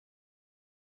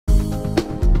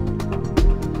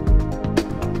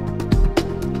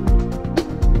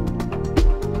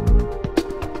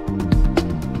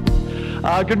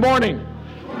Good morning.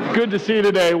 Good to see you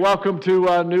today. Welcome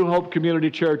to New Hope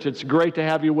Community Church. It's great to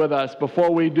have you with us.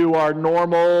 Before we do our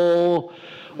normal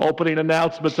opening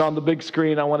announcements on the big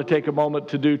screen, I want to take a moment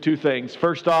to do two things.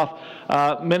 First off,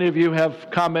 many of you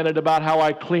have commented about how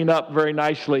I clean up very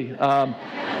nicely.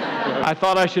 I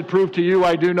thought I should prove to you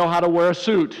I do know how to wear a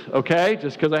suit, okay?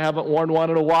 Just because I haven't worn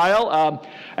one in a while.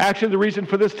 Actually, the reason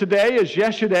for this today is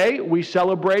yesterday we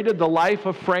celebrated the life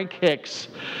of Frank Hicks.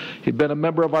 He'd been a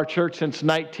member of our church since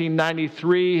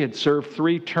 1993, had served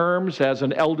 3 terms as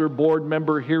an elder board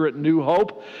member here at New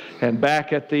Hope, and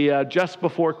back at the just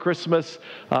before Christmas,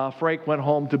 Frank went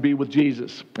home to be with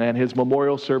Jesus, and his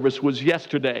memorial service was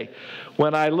yesterday.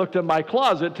 When I looked in my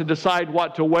closet to decide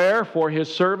what to wear for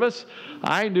his service,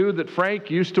 I knew that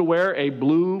Frank used to wear a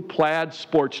blue plaid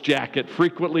sports jacket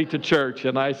frequently to church,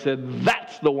 and I said,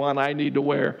 that's the one I need to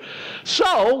wear.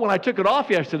 So when I took it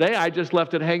off yesterday, I just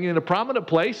left it hanging in a prominent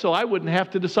place so I wouldn't have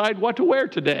to decide what to wear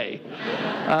today.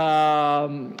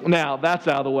 Now, that's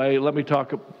out of the way. Let me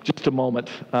talk just a moment.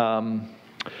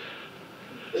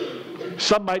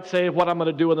 Some might say what I'm going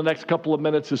to do in the next couple of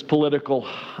minutes is political.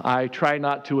 I try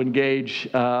not to engage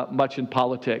much in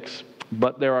politics,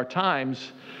 but there are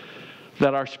times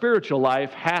that our spiritual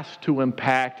life has to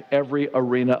impact every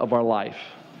arena of our life.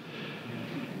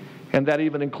 And that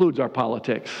even includes our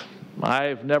politics.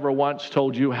 I've never once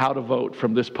told you how to vote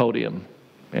from this podium.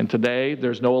 And today,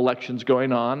 there's no elections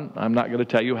going on. I'm not going to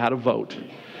tell you how to vote.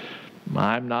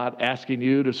 I'm not asking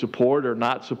you to support or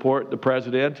not support the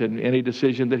president in any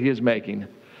decision that he is making.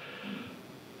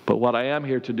 But what I am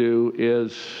here to do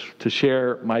is to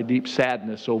share my deep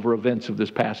sadness over events of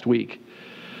this past week.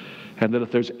 And that if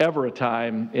there's ever a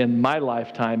time in my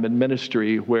lifetime in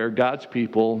ministry where God's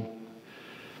people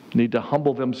need to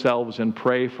humble themselves and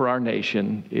pray for our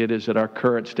nation, it is at our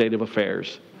current state of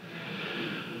affairs.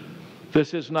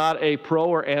 This is not a pro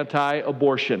or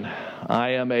anti-abortion. I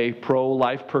am a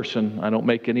pro-life person. I don't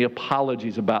make any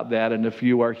apologies about that. And if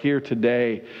you are here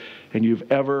today and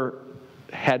you've ever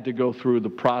had to go through the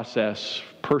process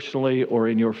personally or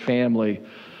in your family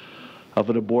of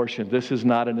an abortion, this is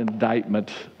not an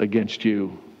indictment against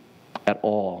you at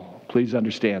all. Please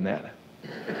understand that.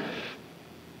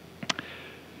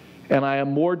 And I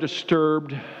am more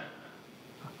disturbed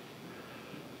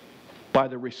by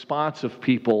the response of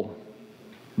people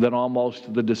than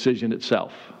almost the decision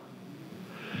itself.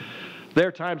 There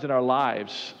are times in our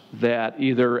lives that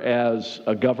either as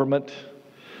a government,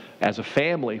 as a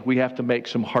family, we have to make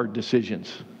some hard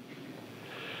decisions.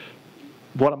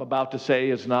 What I'm about to say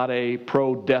is not a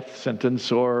pro-death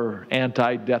sentence or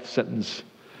anti-death sentence.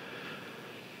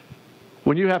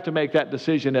 When you have to make that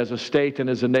decision as a state and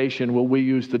as a nation, will we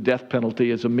use the death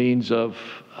penalty as a means of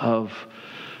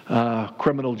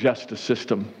criminal justice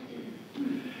system?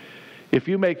 If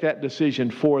you make that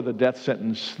decision for the death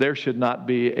sentence, there should not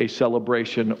be a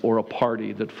celebration or a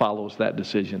party that follows that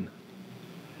decision.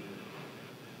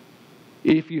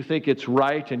 If you think it's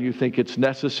right and you think it's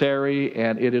necessary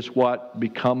and it is what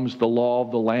becomes the law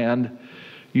of the land,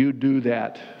 you do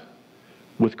that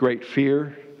with great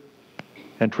fear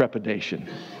and trepidation.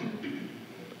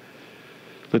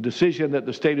 The decision that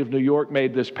the state of New York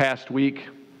made this past week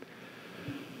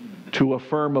to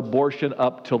affirm abortion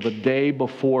up till the day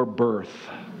before birth,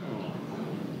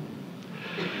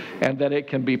 and that it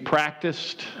can be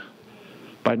practiced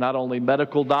by not only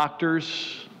medical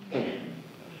doctors,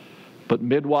 but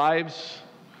midwives,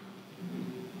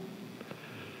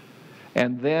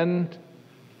 and then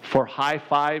for high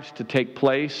fives to take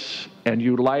place and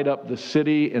you light up the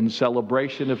city in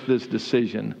celebration of this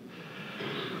decision,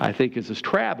 I think is a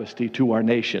travesty to our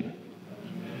nation.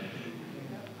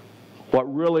 What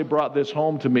really brought this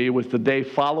home to me was the day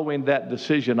following that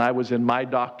decision. I was in my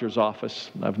doctor's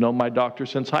office. I've known my doctor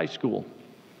since high school.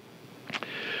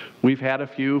 We've had a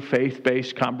few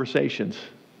faith-based conversations.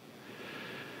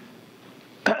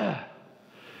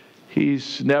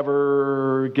 He's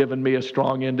never given me a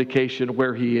strong indication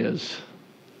where he is.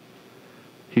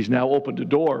 He's now opened a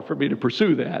door for me to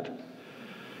pursue that.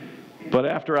 But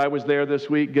after I was there this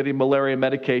week getting malaria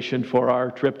medication for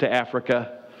our trip to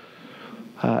Africa,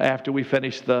 after we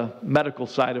finished the medical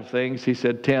side of things, he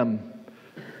said, "Tim,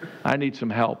 I need some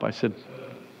help." I said,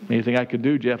 "Anything I could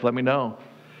do, Jeff, let me know."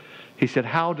 He said,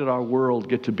 "How did our world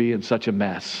get to be in such a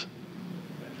mess?"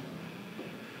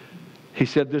 He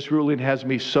said, "This ruling has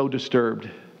me so disturbed."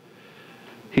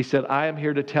 He said, "I am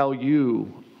here to tell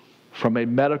you from a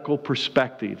medical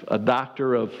perspective, a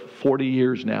doctor of 40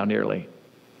 years now nearly,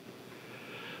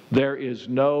 there is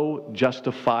no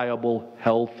justifiable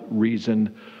health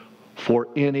reason for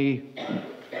any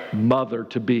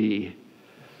mother-to-be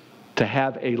to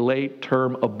have a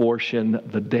late-term abortion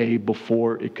the day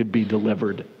before it could be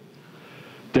delivered.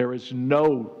 There is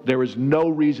no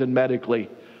reason medically.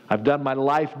 I've done my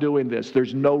life doing this.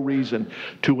 There's no reason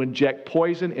to inject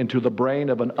poison into the brain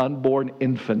of an unborn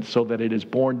infant so that it is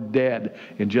born dead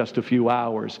in just a few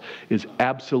hours is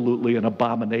absolutely an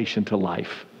abomination to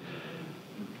life.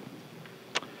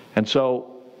 And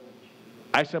so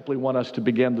I simply want us to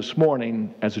begin this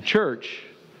morning as a church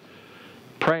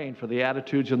praying for the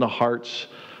attitudes and the hearts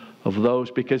of those,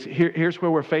 because here's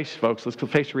where we're faced, folks. Let's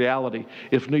face reality.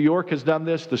 If New York has done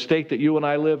this, the state that you and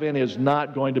I live in is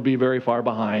not going to be very far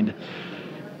behind,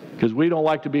 because we don't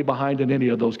like to be behind in any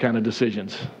of those kind of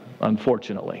decisions,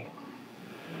 unfortunately.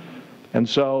 And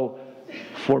so,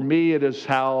 for me, it is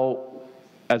how,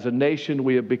 as a nation,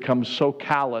 we have become so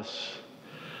callous.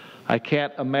 I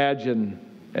can't imagine,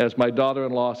 as my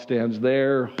daughter-in-law stands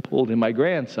there holding my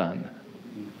grandson,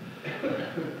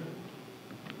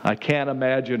 I can't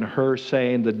imagine her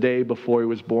saying the day before he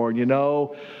was born, you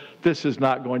know, this is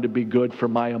not going to be good for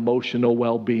my emotional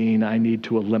well-being. I need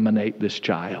to eliminate this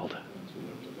child.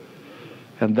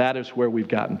 And that is where we've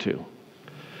gotten to.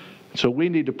 So we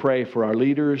need to pray for our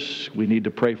leaders. We need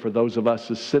to pray for those of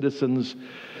us as citizens.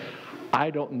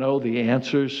 I don't know the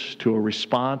answers to a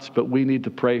response, but we need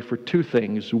to pray for two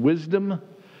things: wisdom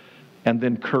and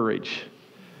then courage.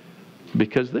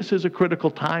 Because this is a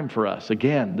critical time for us.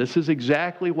 Again, this is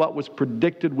exactly what was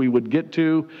predicted we would get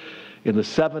to in the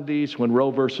 70s when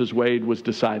Roe versus Wade was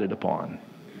decided upon.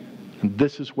 And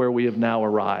this is where we have now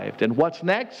arrived. And what's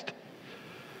next?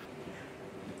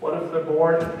 What if they're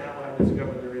born and now I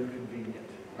discover they're inconvenient?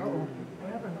 Uh-oh.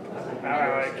 What happened?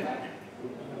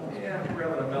 Yeah, we're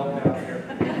having a meltdown here.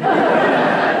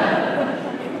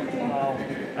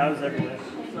 How's everyone?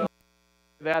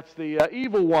 That's the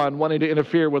evil one wanting to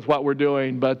interfere with what we're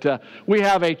doing. But we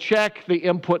have a check the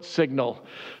input signal.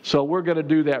 So we're going to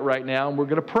do that right now, and we're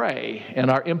going to pray. And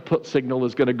our input signal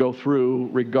is going to go through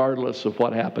regardless of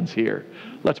what happens here.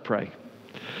 Let's pray.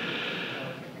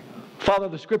 Father,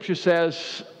 the Scripture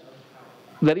says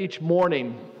that each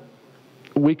morning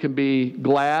we can be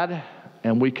glad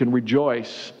and we can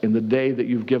rejoice in the day that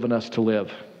you've given us to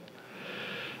live.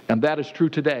 And that is true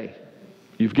today.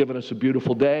 You've given us a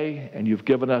beautiful day, and you've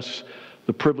given us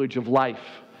the privilege of life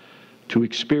to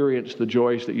experience the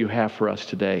joys that you have for us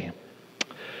today.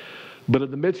 But in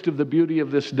the midst of the beauty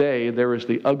of this day, there is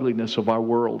the ugliness of our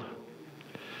world.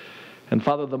 And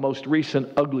Father, the most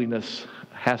recent ugliness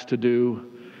has to do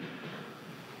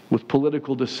with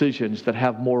political decisions that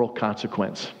have moral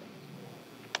consequence.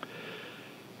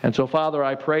 And so, Father,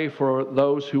 I pray for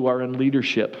those who are in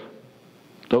leadership,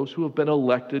 those who have been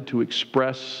elected to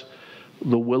express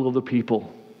the will of the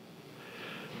people,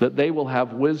 that they will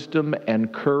have wisdom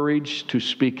and courage to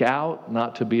speak out,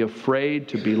 not to be afraid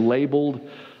to be labeled,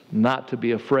 not to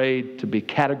be afraid to be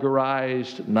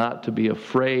categorized, not to be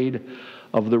afraid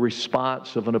of the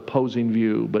response of an opposing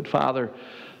view. But Father,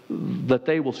 that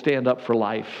they will stand up for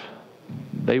life.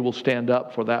 They will stand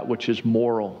up for that which is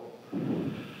moral.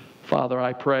 Father,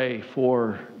 I pray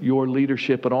for your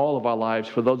leadership in all of our lives,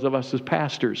 for those of us as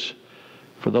pastors,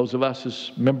 for those of us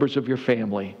as members of your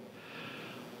family.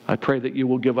 I pray that you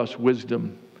will give us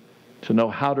wisdom to know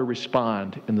how to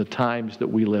respond in the times that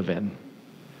we live in.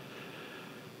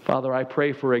 Father, I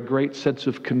pray for a great sense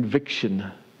of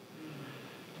conviction.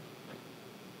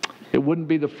 It wouldn't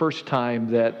be the first time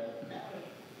that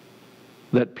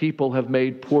people have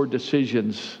made poor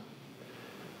decisions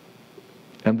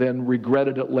and then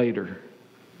regretted it later.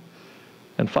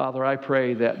 And Father, I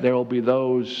pray that there will be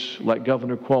those like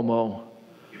Governor Cuomo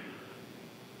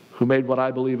who made what I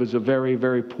believe is a very,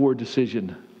 very poor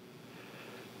decision.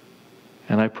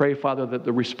 And I pray, Father, that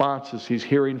the responses he's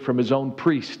hearing from his own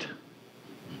priest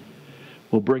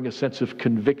will bring a sense of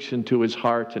conviction to his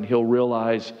heart, and he'll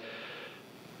realize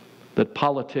that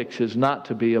politics is not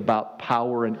to be about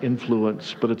power and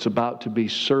influence, but it's about to be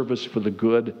service for the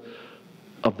good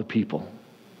of the people.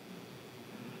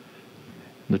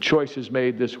 The choices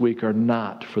made this week are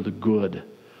not for the good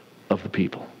of the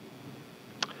people.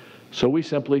 So we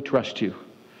simply trust you.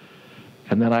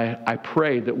 And then I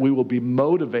pray that we will be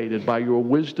motivated by your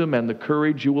wisdom and the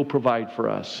courage you will provide for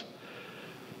us.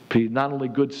 Be not only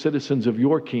good citizens of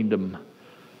your kingdom,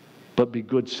 but be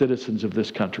good citizens of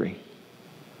this country.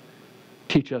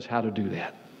 Teach us how to do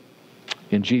that.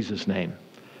 In Jesus' name,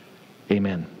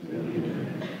 amen.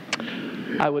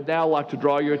 I would now like to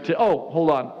draw your attention. Oh, hold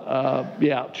on.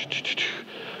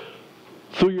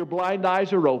 Through your blind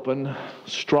eyes are open,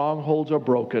 strongholds are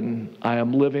broken. I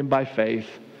am living by faith.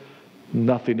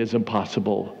 Nothing is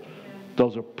impossible.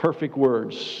 Those are perfect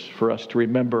words for us to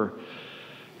remember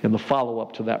in the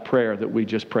follow-up to that prayer that we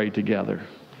just prayed together.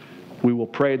 We will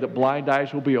pray that blind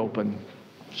eyes will be open,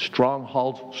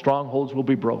 strongholds will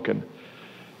be broken,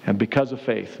 and because of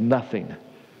faith, nothing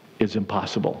is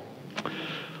impossible.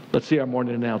 Let's see our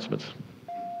morning announcements.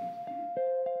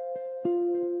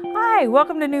 Hi,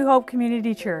 welcome to New Hope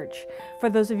Community Church. For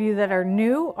those of you that are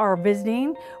new or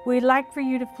visiting, we'd like for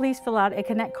you to please fill out a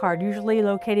Connect card, usually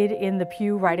located in the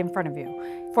pew right in front of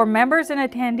you. For members and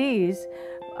attendees,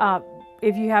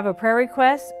 if you have a prayer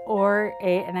request or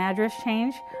an address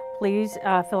change, please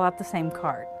fill out the same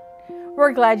card.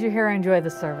 We're glad you're here and enjoy the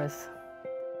service.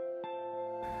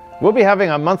 We'll be having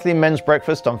our monthly men's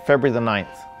breakfast on February the 9th.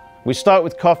 We start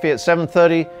with coffee at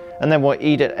 7:30 and then we'll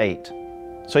eat at 8.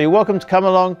 So you're welcome to come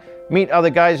along, meet other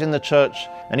guys in the church,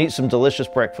 and eat some delicious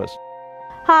breakfast.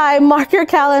 Hi, mark your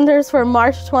calendars for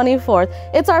March 24th.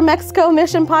 It's our Mexico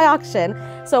Mission Pie Auction.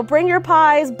 So bring your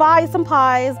pies, buy some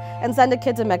pies, and send a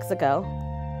kid to Mexico.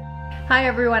 Hi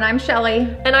everyone, I'm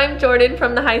Shelly. And I'm Jordan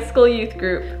from the high school youth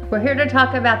group. We're here to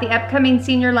talk about the upcoming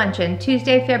senior luncheon,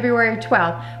 Tuesday, February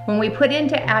 12th, when we put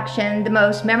into action the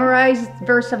most memorized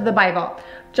verse of the Bible.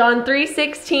 John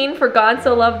 3:16, for God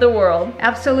so loved the world.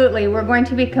 Absolutely, we're going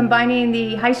to be combining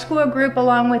the high school group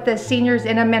along with the seniors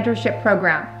in a mentorship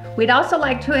program. We'd also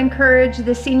like to encourage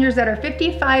the seniors that are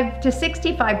 55 to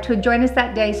 65 to join us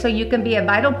that day so you can be a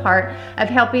vital part of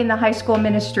helping the high school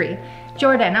ministry.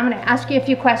 Jordan, I'm going to ask you a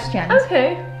few questions.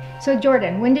 Okay. So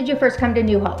Jordan, when did you first come to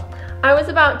New Hope? I was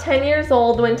about 10 years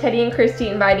old when Teddy and Christy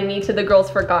invited me to the Girls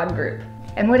for God group.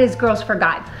 And what is Girls for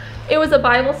God? It was a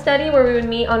Bible study where we would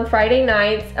meet on Friday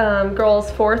nights, girls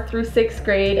 4th through 6th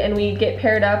grade, and we'd get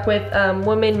paired up with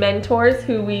women mentors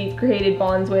who we created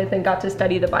bonds with and got to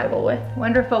study the Bible with.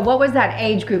 Wonderful. What was that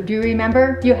age group? Do you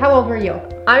remember? How old were you?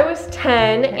 I was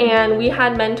 10 and we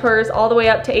had mentors all the way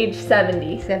up to age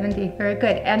 70. 70, very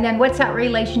good. And then what's that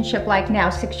relationship like now,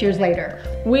 6 years later?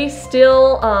 We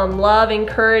still love,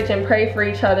 encourage, and pray for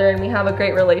each other, and we have a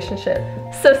great relationship.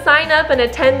 So sign up and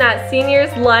attend that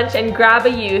seniors lunch and grab a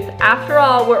youth. After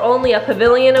all, we're only a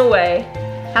pavilion away.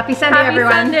 Happy Sunday,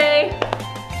 everyone. Happy Sunday.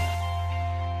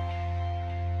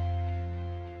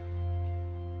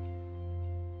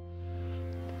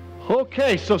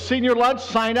 Okay, so senior lunch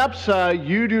sign-ups.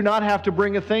 You do not have to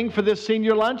bring a thing for this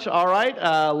senior lunch, all right?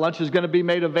 Lunch is going to be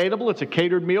made available. It's a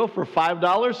catered meal for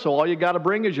 $5, so all you got to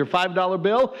bring is your $5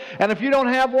 bill. And if you don't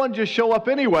have one, just show up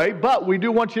anyway, but we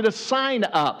do want you to sign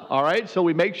up, all right? So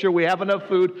we make sure we have enough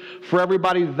food for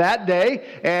everybody that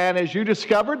day. And as you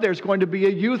discovered, there's going to be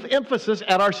a youth emphasis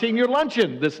at our senior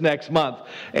luncheon this next month.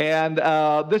 And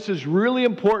this is really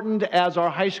important as our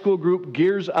high school group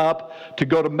gears up to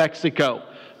go to Mexico,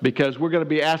 because we're going to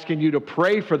be asking you to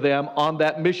pray for them on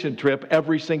that mission trip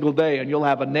every single day. And you'll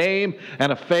have a name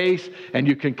and a face, and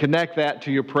you can connect that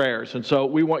to your prayers. And so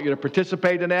we want you to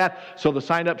participate in that. So the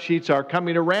sign-up sheets are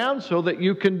coming around so that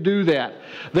you can do that.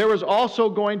 There is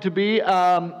also going to be,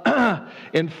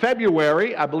 in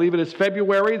February, I believe it is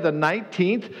February the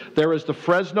 19th, there is the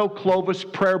Fresno Clovis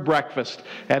Prayer Breakfast.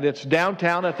 And it's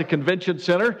downtown at the Convention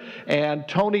Center. And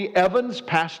Tony Evans,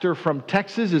 pastor from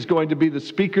Texas, is going to be the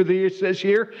speaker this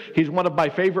year. He's one of my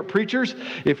favorite preachers.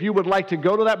 If you would like to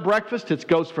go to that breakfast, it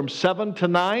goes from 7 to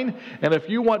 9. And if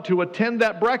you want to attend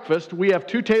that breakfast, we have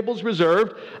 2 tables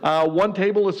reserved. One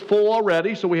table is full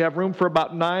already, so we have room for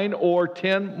about 9 or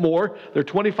 10 more. They're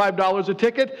 $25 a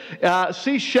ticket.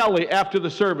 See Shelly after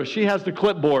the service. She has the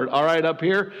clipboard, all right, up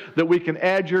here, that we can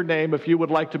add your name if you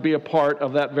would like to be a part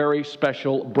of that very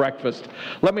special breakfast.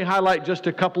 Let me highlight just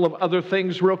a couple of other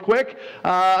things real quick.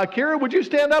 Akira, would you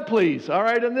stand up, please? All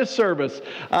right, in this service.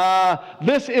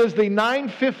 This is the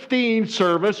 9:15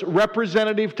 service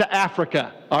representative to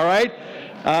Africa, all right?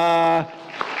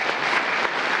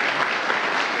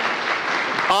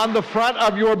 On the front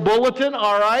of your bulletin,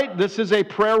 all right, this is a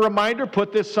prayer reminder.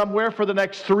 Put this somewhere for the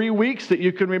next 3 weeks that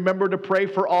you can remember to pray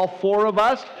for all 4 of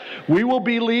us. We will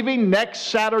be leaving next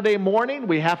Saturday morning.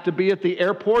 We have to be at the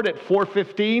airport at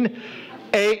 4:15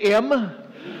 a.m.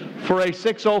 for a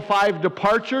 6:05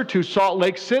 departure to Salt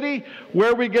Lake City,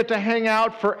 where we get to hang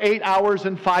out for 8 hours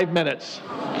and 5 minutes.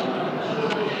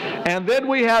 And then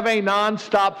we have a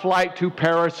non-stop flight to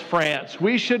Paris, France.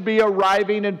 We should be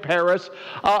arriving in Paris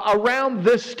around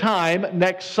this time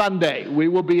next Sunday. We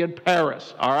will be in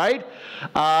Paris, all right?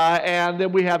 And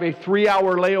then we have a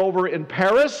 3-hour layover in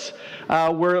Paris,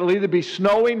 where it'll either be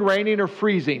snowing, raining, or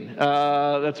freezing.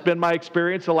 That's been my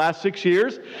experience the last 6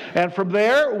 years. And from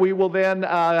there, we will then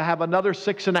have another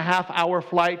 6.5-hour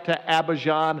flight to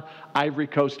Abidjan, Ivory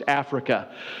Coast, Africa.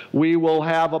 We will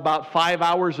have about 5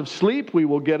 hours of sleep. We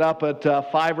will get up at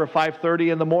 5 or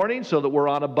 5:30 in the morning so that we're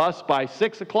on a bus by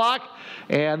 6 o'clock.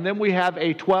 And then we have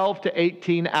a 12 to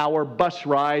 18-hour bus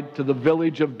ride to the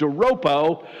village of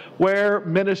Doropo, where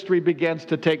ministry begins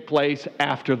to take place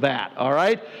after that, all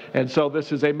right? And so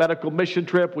this is a medical mission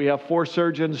trip. We have 4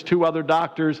 surgeons, 2 other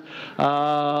doctors,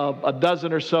 a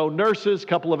dozen or so nurses, a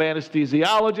couple of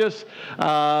anesthesiologists,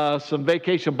 some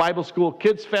Vacation Bible School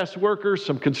Kids Fest workers,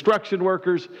 some construction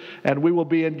workers, and we will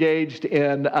be engaged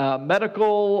in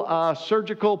medical,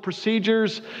 surgical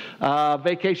procedures,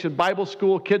 Vacation Bible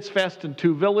School Kids Fest in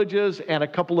 2 villages, and a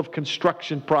couple of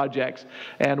construction projects.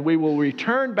 And we will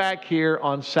return back here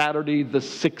on Saturday the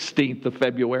 16th of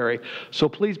February. So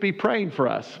please be praying for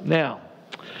us. Now,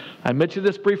 I mentioned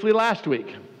this briefly last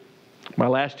week. My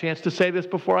last chance to say this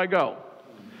before I go.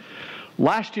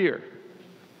 Last year,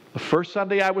 the first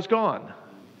Sunday I was gone,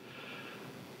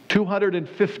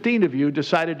 215 of you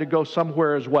decided to go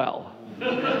somewhere as well.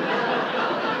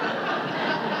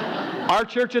 Our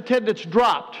church attendance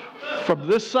dropped from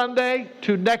this Sunday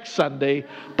to next Sunday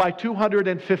by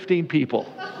 215 people.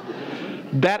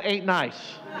 That ain't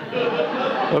nice.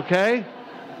 Okay?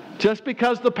 Just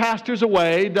because the pastor's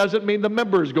away doesn't mean the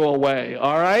members go away,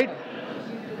 all right?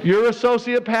 Your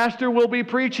associate pastor will be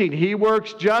preaching. He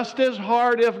works just as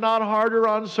hard, if not harder,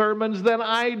 on sermons than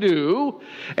I do,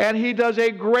 and he does a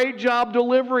great job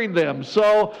delivering them.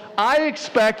 So I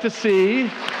expect to see,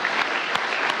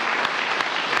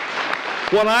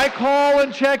 when I call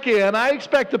and check in, I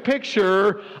expect a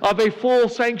picture of a full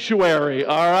sanctuary,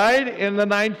 all right, in the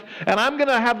 9th, and I'm going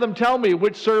to have them tell me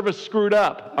which service screwed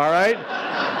up, all right?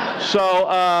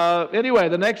 So anyway,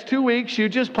 the next 2 weeks, you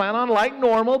just plan on like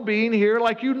normal, being here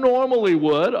like you normally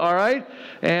would, all right?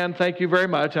 And thank you very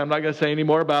much. I'm not going to say any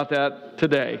more about that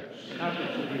today.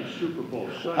 Super Bowl.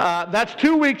 That's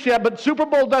 2 weeks yet, but Super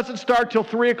Bowl doesn't start till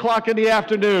 3 o'clock in the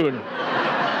afternoon.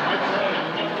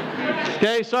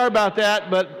 Okay, sorry about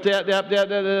that, but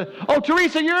oh,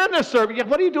 Teresa, you're in this service.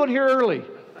 What are you doing here early?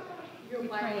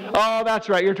 Oh, that's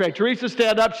right. You're right. Teresa,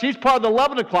 stand up. She's part of the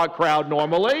 11 o'clock crowd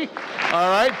normally. All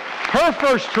right. Her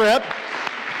first trip.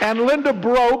 And Linda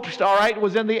Bropst, all right,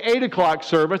 was in the 8 o'clock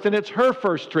service, and it's her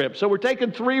first trip. So we're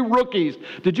taking 3 rookies.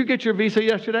 Did you get your visa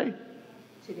yesterday?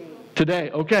 Today.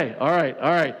 Okay. All right.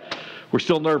 All right. We're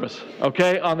still nervous,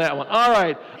 okay, on that one. All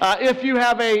right. If you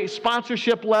have a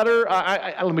sponsorship letter,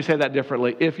 let me say that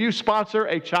differently. If you sponsor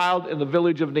a child in the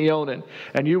village of Neonan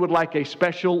and you would like a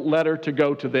special letter to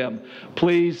go to them,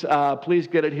 please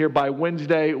get it here by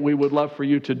Wednesday. We would love for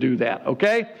you to do that,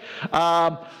 okay?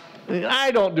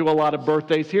 I don't do a lot of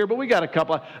birthdays here, but we got a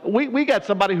couple. We got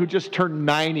somebody who just turned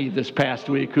 90 this past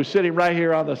week who's sitting right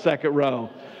here on the second row.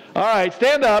 All right,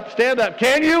 stand up, stand up.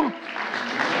 Can you?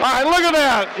 All right, look at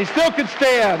that. He still can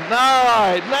stand. All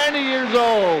right, 90 years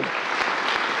old.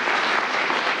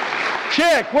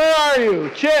 Chick, where are you?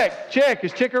 Chick.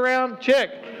 Is Chick around?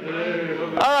 Chick.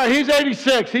 All right, he's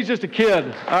 86. He's just a kid.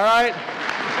 All right.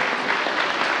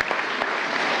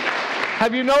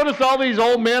 Have you noticed all these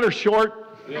old men are short?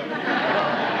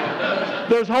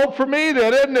 There's hope for me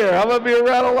then, isn't there? I'm going to be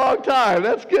around a long time.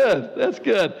 That's good. That's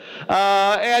good.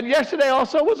 And yesterday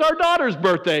also was our daughter's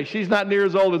birthday. She's not near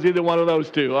as old as either one of those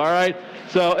two, all right?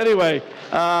 So anyway,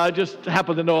 just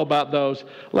happen to know about those.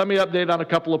 Let me update on a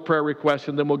couple of prayer requests,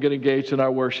 and then we'll get engaged in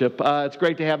our worship. It's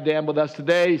great to have Dan with us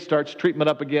today. He starts treatment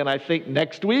up again, I think,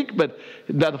 next week, but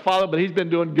he's been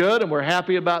doing good, and we're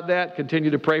happy about that.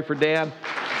 Continue to pray for Dan.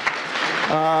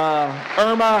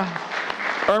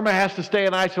 Irma has to stay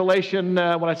in isolation,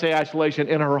 when I say isolation,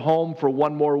 in her home for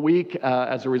 1 more week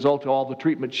as a result of all the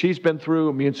treatment she's been through.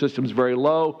 Immune system's very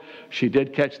low. She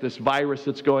did catch this virus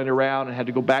that's going around and had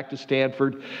to go back to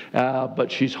Stanford,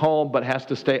 but she's home but has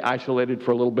to stay isolated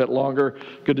for a little bit longer.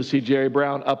 Good to see Jerry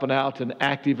Brown up and out and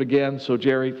active again. So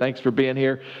Jerry, thanks for being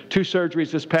here. 2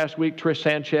 surgeries this past week, Trish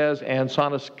Sanchez and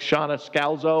Shauna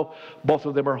Scalzo. Both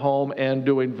of them are home and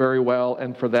doing very well,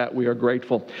 and for that we are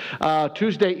grateful.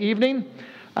 Tuesday evening,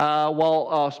 while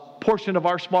a portion of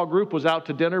our small group was out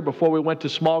to dinner before we went to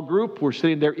small group, we're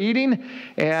sitting there eating,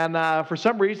 and for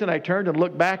some reason I turned and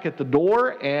looked back at the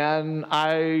door, and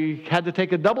I had to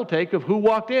take a double take of who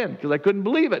walked in because I couldn't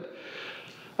believe it.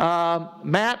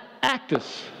 Matt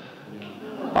Actus,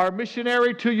 our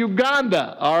missionary to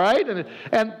Uganda, all right?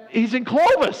 And he's in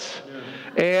Clovis.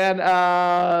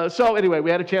 And so anyway,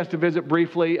 we had a chance to visit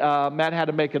briefly. Matt had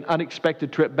to make an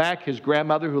unexpected trip back. His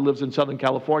grandmother, who lives in Southern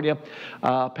California,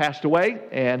 passed away,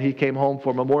 and he came home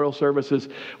for memorial services.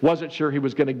 Wasn't sure he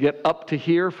was going to get up to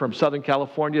here from Southern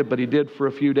California, but he did for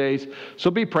a few days.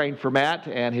 So be praying for Matt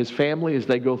and his family as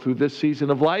they go through this season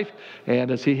of life,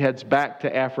 and as he heads back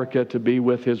to Africa to be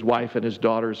with his wife and his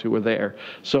daughters who are there.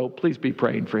 So please be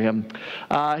praying for him.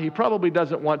 He probably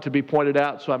doesn't want to be pointed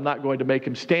out, so I'm not going to make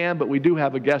him stand, but we do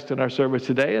have a guest in our service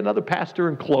today, another pastor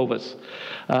in Clovis,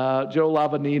 Joe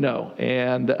Lavanino.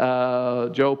 And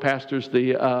Joe pastors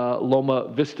the Loma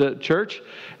Vista Church.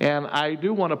 And I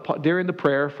do want to, during the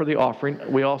prayer for the offering,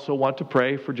 we also want to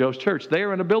pray for Joe's church. They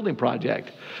are in a building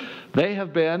project. They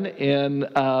have been in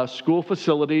school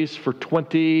facilities for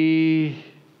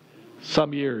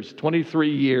 20-some years, 23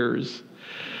 years.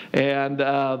 And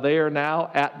they are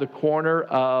now at the corner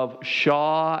of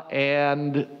Shaw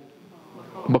and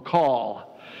McCall.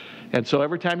 And so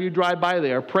every time you drive by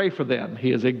there, pray for them.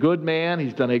 He is a good man.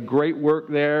 He's done a great work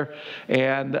there.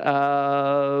 And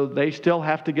they still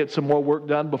have to get some more work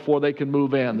done before they can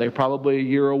move in. They're probably a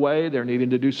year away. They're needing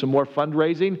to do some more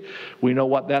fundraising. We know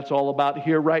what that's all about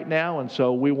here right now. And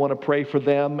so we want to pray for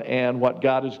them and what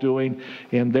God is doing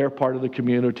in their part of the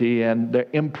community and the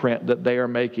imprint that they are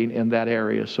making in that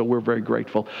area. So we're very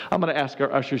grateful. I'm going to ask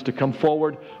our ushers to come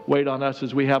forward, wait on us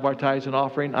as we have our tithes and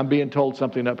offering. I'm being told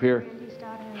something up here.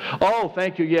 Oh,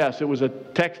 thank you. Yes, it was a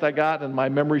text I got and my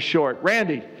memory's short.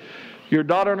 Randy, your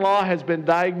daughter-in-law has been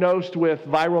diagnosed with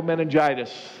viral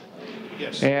meningitis.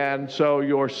 Yes. And so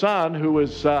your son, who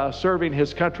is serving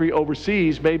his country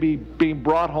overseas, may be being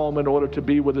brought home in order to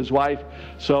be with his wife.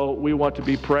 So we want to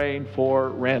be praying for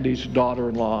Randy's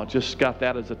daughter-in-law. Just got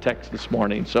that as a text this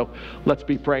morning. So let's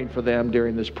be praying for them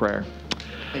during this prayer.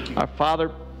 Thank you. Our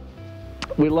Father,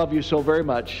 we love you so very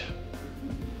much.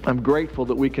 I'm grateful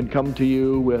that we can come to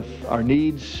you with our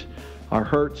needs, our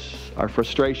hurts, our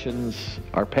frustrations,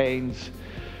 our pains,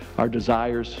 our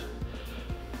desires.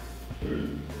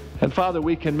 And Father,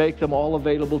 we can make them all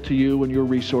available to you and your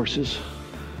resources.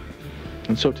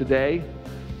 And so today,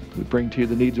 we bring to you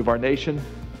the needs of our nation.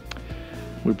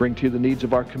 We bring to you the needs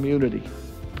of our community.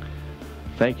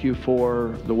 Thank you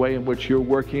for the way in which you're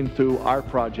working through our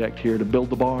project here to build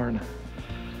the barn.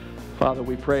 Father,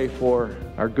 we pray for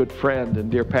our good friend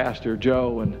and dear pastor,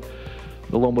 Joe, and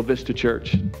the Loma Vista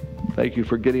Church. Thank you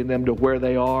for getting them to where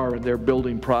they are in their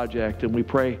building project. And we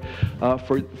pray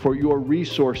for your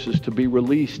resources to be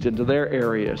released into their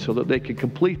area so that they can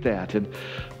complete that and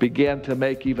begin to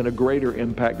make even a greater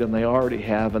impact than they already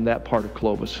have in that part of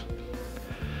Clovis.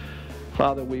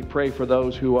 Father, we pray for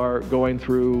those who are going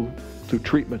through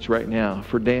treatments right now,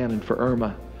 for Dan and for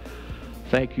Irma.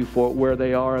 Thank you for where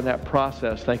they are in that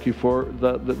process. Thank you for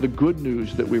the good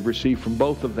news that we've received from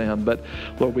both of them. But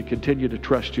Lord, we continue to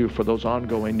trust you for those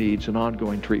ongoing needs and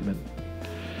ongoing treatment.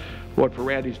 Lord, for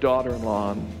Randy's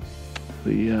daughter-in-law and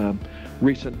the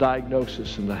recent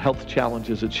diagnosis and the health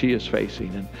challenges that she is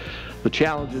facing, and the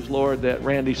challenges, Lord, that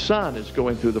Randy's son is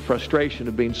going through, the frustration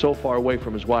of being so far away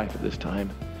from his wife at this time.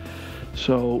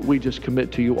 So we just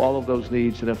commit to you all of those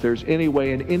needs. And if there's any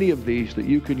way in any of these that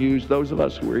you can use those of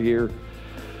us who are here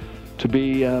to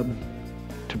be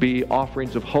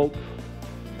offerings of hope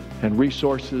and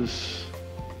resources,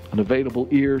 an available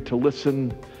ear to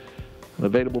listen, an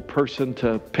available person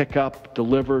to pick up,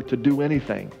 deliver, to do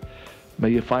anything,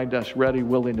 may you find us ready,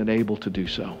 willing, and able to do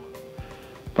so.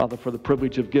 Father, for the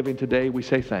privilege of giving today, we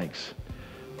say thanks.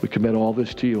 We commit all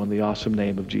this to you in the awesome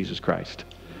name of Jesus Christ.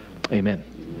 Amen.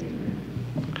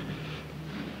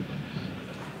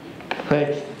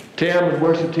 Thanks. Tim and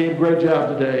worship team, great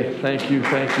job today. Thank you,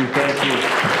 thank you, thank you.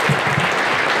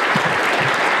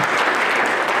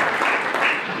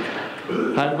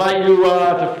 I invite you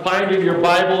to find in your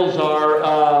Bibles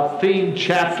our theme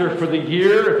chapter for the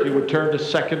year. If you would turn to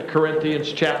 2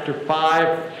 Corinthians chapter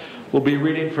 5. We'll be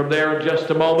reading from there in just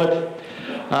a moment.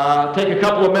 Take a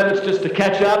couple of minutes just to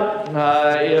catch up.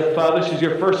 If this is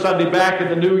your first Sunday back in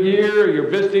the new year,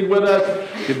 you're visiting with us,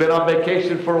 you've been on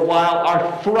vacation for a while,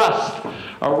 our thrust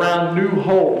around New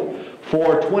Hope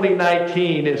for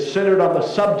 2019 is centered on the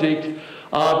subject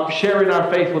of sharing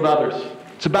our faith with others.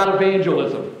 It's about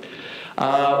evangelism.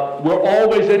 We're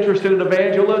always interested in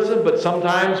evangelism, but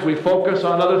sometimes we focus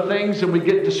on other things and we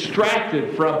get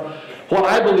distracted from what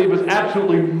I believe is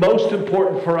absolutely most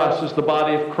important for us as the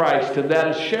body of Christ, and that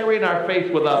is sharing our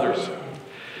faith with others.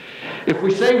 If we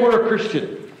say we're a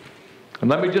Christian, and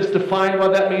let me just define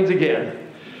what that means again.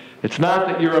 It's not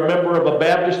that you're a member of a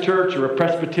Baptist church or a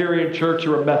Presbyterian church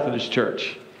or a Methodist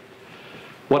church.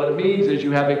 What it means is you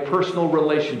have a personal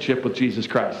relationship with Jesus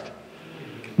Christ.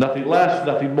 Nothing less,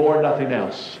 nothing more, nothing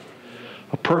else.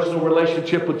 A personal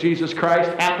relationship with Jesus Christ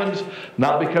happens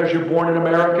not because you're born in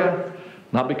America,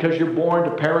 not because you're born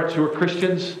to parents who are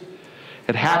Christians.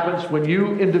 It happens when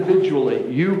you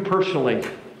individually, you personally,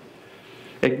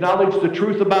 acknowledge the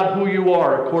truth about who you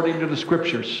are according to the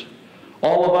Scriptures.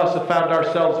 All of us have found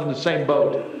ourselves in the same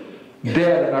boat,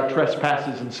 dead in our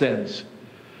trespasses and sins.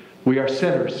 We are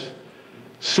sinners.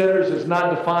 Sinners is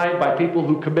not defined by people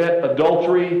who commit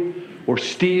adultery or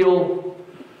steal.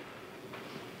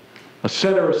 A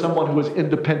sinner is someone who is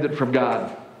independent from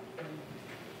God.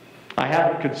 I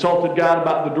haven't consulted God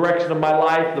about the direction of my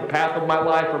life, the path of my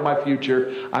life, or my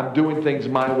future. I'm doing things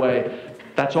my way.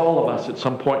 That's all of us at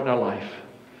some point in our life.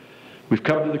 We've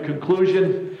come to the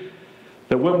conclusion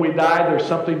that when we die, there's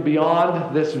something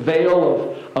beyond this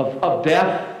veil of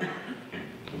death.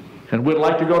 And we'd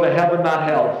like to go to heaven, not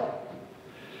hell.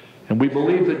 And we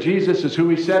believe that Jesus is who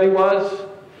He said He was,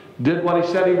 did what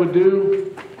He said He would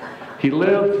do. He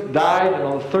lived, died, and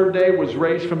on the third day was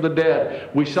raised from the dead.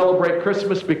 We celebrate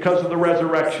Christmas because of the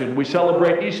resurrection. We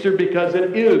celebrate Easter because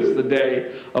it is the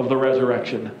day of the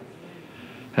resurrection.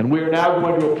 And we are now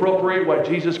going to appropriate what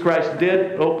Jesus Christ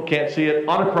did, can't see it,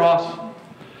 on a cross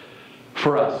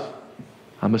for us.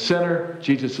 I'm a sinner.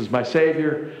 Jesus is my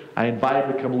Savior. I invite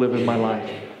Him to come live in my life.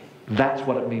 That's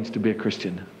what it means to be a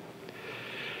Christian.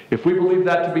 If we believe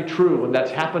that to be true, and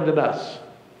that's happened in us,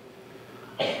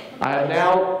 I am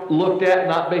now looked at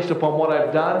not based upon what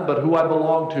I've done, but who I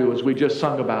belong to, as we just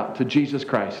sung about, to Jesus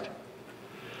Christ.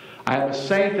 I am a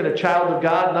saint and a child of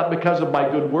God, not because of my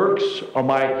good works or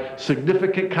my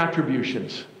significant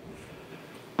contributions,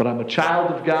 but I'm a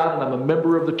child of God and I'm a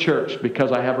member of the church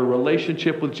because I have a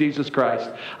relationship with Jesus Christ.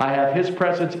 I have His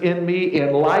presence in me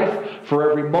in life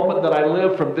for every moment that I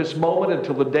live, from this moment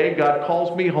until the day God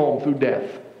calls me home through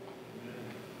death.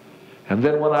 And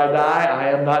then when I die, I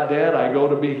am not dead. I go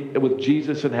to be with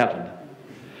Jesus in heaven.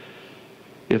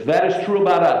 If that is true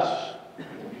about us,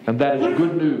 and that is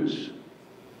good news,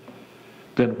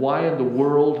 then why in the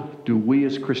world do we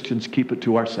as Christians keep it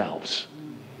to ourselves?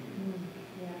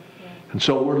 And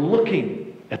so we're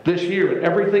looking at this year at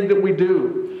everything that we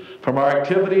do, from our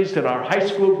activities in our high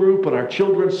school group and our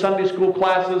children's Sunday school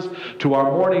classes, to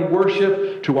our morning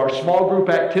worship, to our small group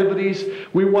activities.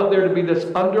 We want there to be this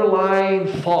underlying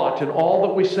thought in all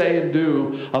that we say and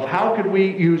do of how can we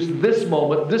use this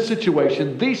moment, this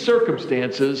situation, these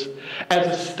circumstances as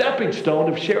a stepping stone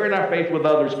of sharing our faith with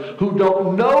others who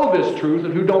don't know this truth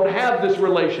and who don't have this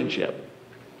relationship.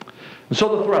 And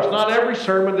so the thrust, not every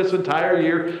sermon this entire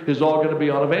year is all going to be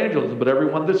on evangelism, but every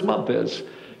one this month is.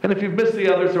 And if you've missed the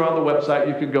others, they're on the website.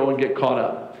 You can go and get caught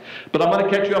up. But I'm going to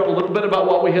catch you up a little bit about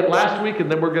what we hit last week,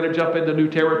 and then we're going to jump into new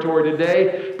territory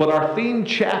today. But our theme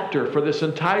chapter for this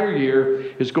entire year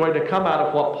is going to come out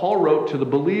of what Paul wrote to the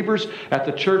believers at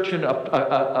the church in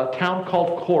a town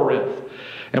called Corinth.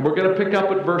 And we're going to pick up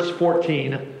at verse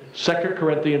 14, 2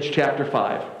 Corinthians chapter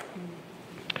 5.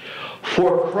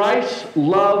 For Christ's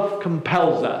love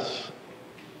compels us.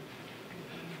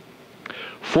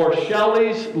 For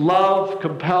Shelley's love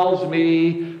compels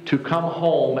me to come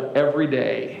home every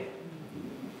day.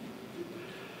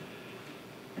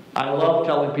 I love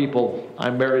telling people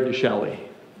I'm married to Shelley.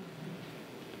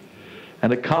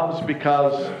 And it comes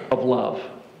because of love.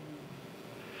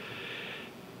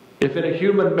 If in a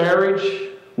human marriage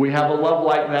we have a love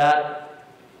like that,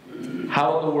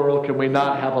 how in the world can we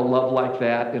not have a love like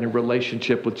that in a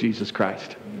relationship with Jesus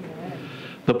Christ?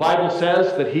 The Bible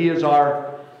says that He is our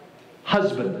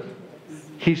husband.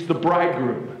 He's the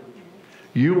bridegroom.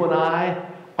 You and I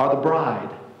are the bride.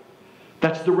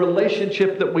 That's the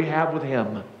relationship that we have with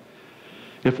Him.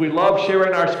 If we love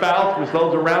sharing our spouse with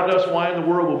those around us, why in the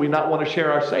world would we not want to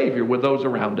share our Savior with those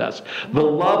around us? The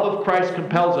love of Christ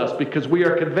compels us because we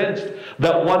are convinced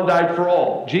that one died for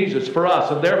all, Jesus for us,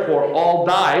 and therefore all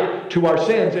died to our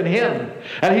sins in Him.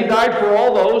 And He died for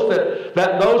all those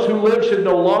that those who live should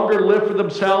no longer live for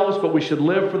themselves, but we should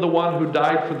live for the one who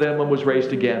died for them and was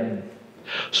raised again.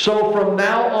 So from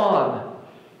now on,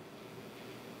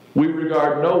 we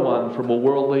regard no one from a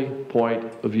worldly point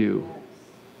of view.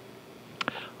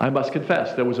 I must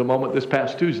confess, there was a moment this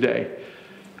past Tuesday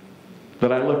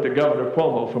that I looked at Governor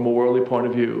Cuomo from a worldly point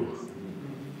of view.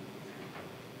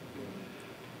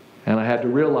 And I had to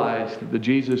realize that the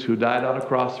Jesus who died on a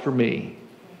cross for me,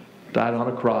 died on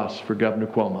a cross for Governor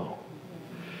Cuomo.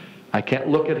 I can't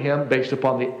look at him based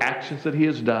upon the actions that he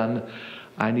has done.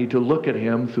 I need to look at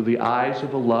him through the eyes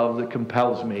of a love that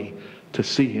compels me to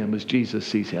see him as Jesus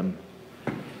sees him.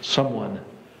 Someone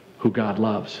who God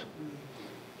loves.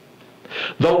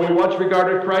 Though we once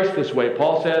regarded Christ this way,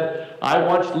 Paul said, I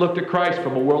once looked at Christ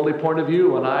from a worldly point of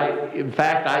view, and in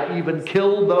fact, I even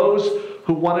killed those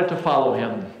who wanted to follow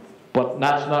him. but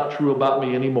that's not true about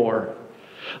me anymore.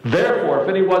 Therefore, if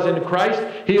anyone is in Christ,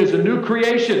 he is a new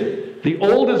creation. The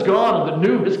old is gone and the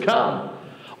new has come.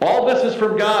 All this is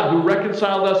from God, who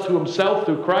reconciled us to himself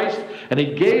through Christ, and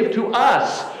he gave to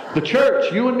us, the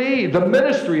church, you and me, the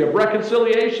ministry of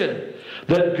reconciliation.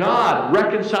 That God,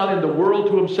 reconciling the world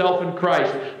to himself in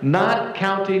Christ, not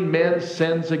counting men's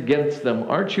sins against them.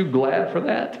 Aren't you glad for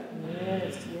that?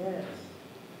 Yes, yes.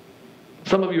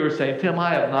 Some of you are saying, Tim,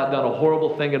 I have not done a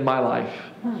horrible thing in my life.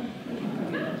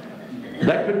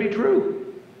 That could be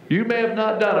true. You may have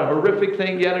not done a horrific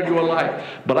thing yet in your life,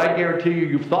 but I guarantee you,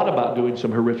 you've thought about doing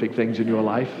some horrific things in your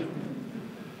life.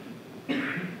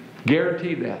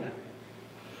 Guarantee that.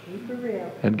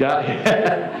 And God,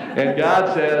 and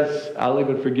God says, I'll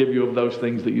even forgive you of those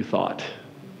things that you thought.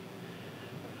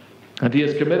 And he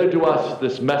has committed to us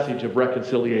this message of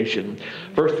reconciliation.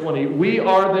 Verse 20, we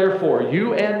are therefore,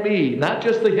 you and me, not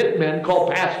just the hitmen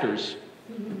called pastors,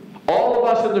 all of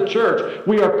us in the church,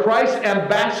 we are Christ's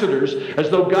ambassadors, as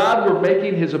though God were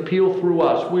making his appeal through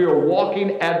us. We are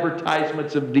walking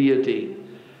advertisements of deity.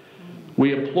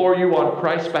 We implore you on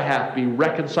Christ's behalf, be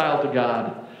reconciled to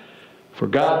God. For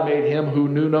God made him who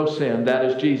knew no sin, that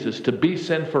is Jesus, to be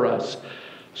sin for us,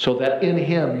 so that in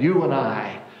him you and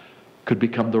I could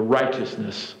become the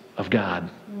righteousness of God.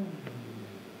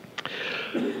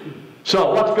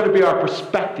 So what's going to be our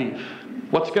perspective?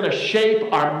 What's going to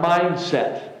shape our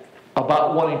mindset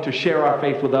about wanting to share our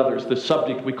faith with others? The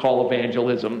subject we call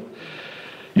evangelism.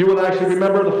 You and I should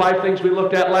remember the 5 things we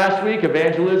looked at last week.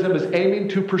 Evangelism is aiming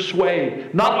to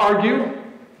persuade, not argue.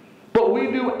 But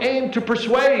we do aim to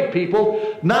persuade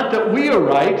people, not that we are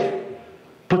right,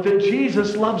 but that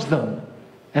Jesus loves them.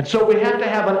 And so we have to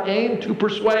have an aim to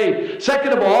persuade.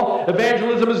 Second of all,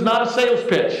 evangelism is not a sales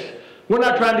pitch. We're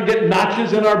not trying to get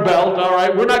notches in our belt, all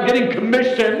right? We're not getting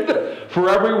commissioned for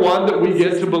everyone that we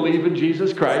get to believe in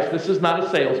Jesus Christ. This is not a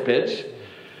sales pitch.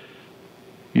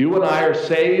 You and I are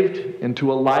saved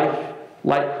into a life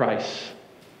like Christ.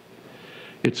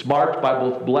 It's marked by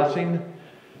both blessing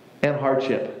and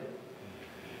hardship.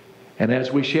 And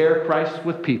as we share Christ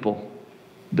with people,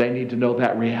 they need to know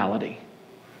that reality.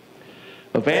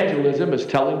 Evangelism is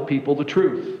telling people the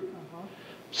truth.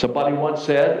 Somebody once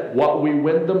said, what we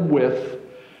win them with,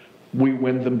 we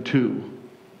win them to.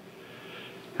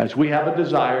 As we have a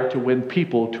desire to win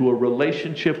people to a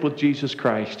relationship with Jesus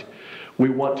Christ, we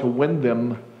want to win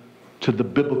them to the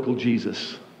biblical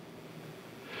Jesus.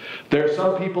 There are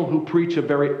some people who preach a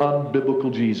very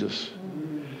unbiblical Jesus.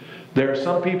 There are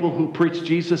some people who preach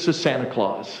Jesus as Santa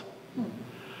Claus.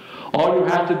 All you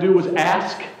have to do is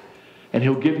ask, and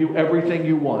he'll give you everything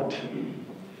you want.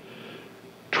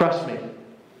 Trust me,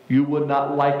 you would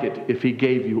not like it if he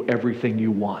gave you everything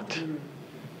you want.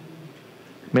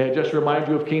 May I just remind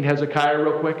you of King Hezekiah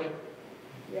real quick?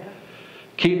 Yeah.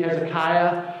 King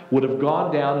Hezekiah would have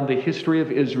gone down in the history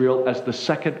of Israel as the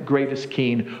second greatest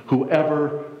king who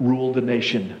ever ruled a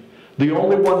nation. The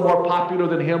only one more popular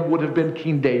than him would have been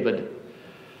King David.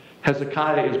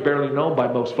 Hezekiah is barely known by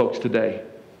most folks today.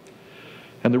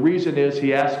 And the reason is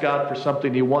he asked God for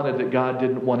something he wanted that God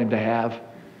didn't want him to have.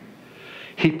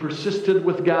 He persisted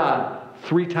with God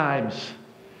 3 times.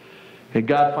 And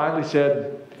God finally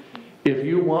said, if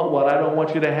you want what I don't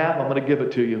want you to have, I'm going to give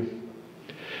it to you.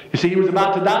 You see, he was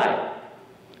about to die.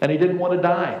 And he didn't want to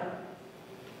die.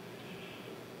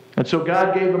 And so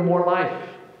God gave him more life.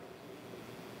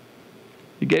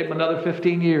 He gave him another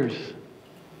 15 years.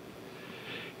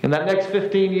 In that next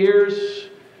 15 years,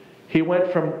 he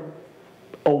went from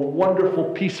a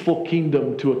wonderful, peaceful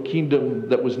kingdom to a kingdom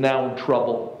that was now in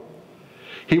trouble.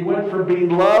 He went from being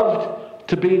loved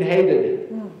to being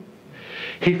hated.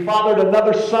 He fathered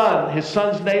another son. His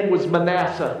son's name was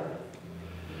Manasseh.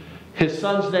 His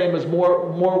son's name is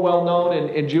more well known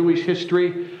in Jewish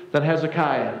history than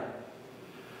Hezekiah.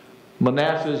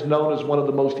 Manasseh is known as one of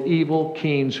the most evil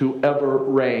kings who ever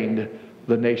reigned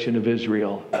the nation of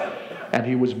Israel. And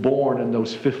he was born in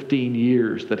those 15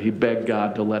 years that he begged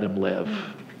God to let him live.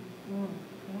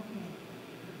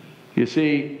 You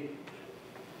see,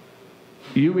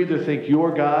 you either think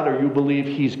you're God or you believe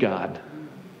he's God.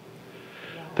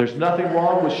 There's nothing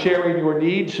wrong with sharing your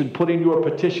needs and putting your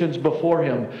petitions before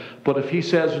him. But if he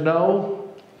says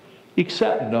no,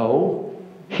 accept no.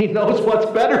 He knows what's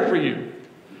better for you.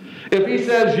 If he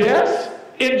says yes,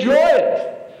 enjoy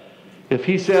it. If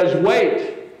he says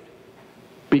wait,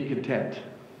 be content.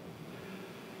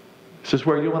 This is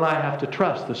where you and I have to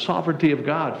trust the sovereignty of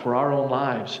God for our own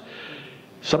lives.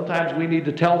 Sometimes we need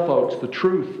to tell folks the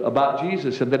truth about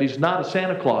Jesus and that he's not a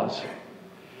Santa Claus.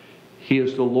 He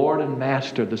is the Lord and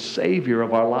Master, the Savior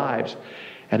of our lives,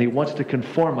 and he wants to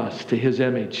conform us to his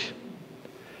image.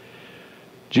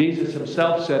 Jesus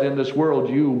himself said, in this world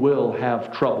you will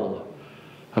have trouble.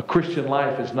 A Christian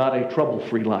life is not a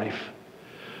trouble-free life,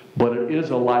 but it is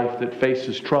a life that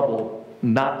faces trouble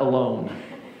not alone,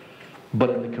 but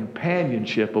in the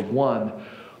companionship of one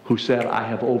who said, I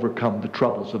have overcome the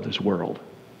troubles of this world.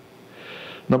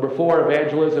 Number 4,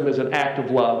 evangelism is an act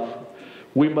of love.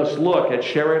 We must look at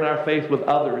sharing our faith with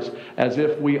others as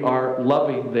if we are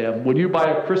loving them. When you buy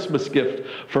a Christmas gift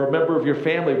for a member of your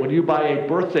family, when you buy a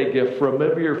birthday gift for a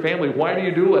member of your family, why do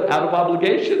you do it? Out of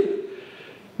obligation?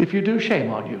 If you do, shame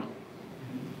on you.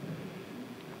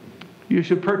 You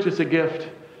should purchase a gift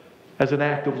as an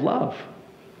act of love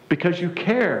because you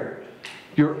care.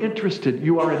 You're interested.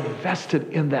 You are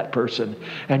invested in that person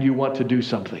and you want to do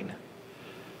something.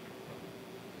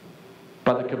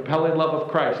 By the compelling love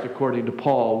of Christ, according to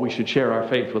Paul, we should share our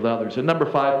faith with others. And number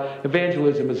 5,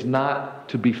 evangelism is not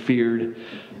to be feared.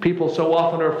 People so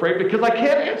often are afraid because I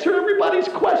can't answer everybody's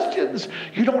questions.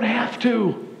 You don't have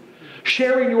to.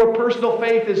 Sharing your personal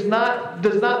faith does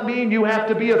not mean you have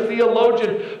to be a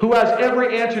theologian who has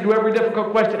every answer to every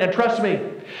difficult question. And trust me,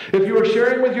 if you are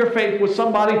sharing with your faith with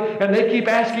somebody and they keep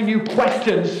asking you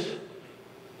questions,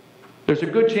 there's a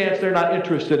good chance they're not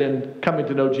interested in coming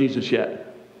to know Jesus yet.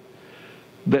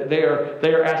 That they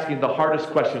are asking the hardest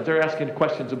questions. They're asking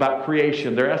questions about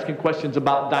creation. They're asking questions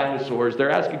about dinosaurs.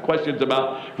 They're asking questions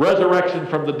about resurrection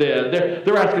from the dead.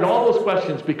 They're asking all those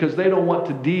questions because they don't want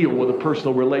to deal with a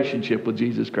personal relationship with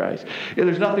Jesus Christ. And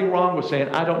there's nothing wrong with saying,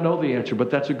 I don't know the answer,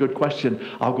 but that's a good question.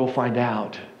 I'll go find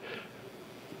out.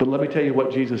 But let me tell you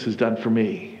what Jesus has done for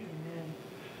me.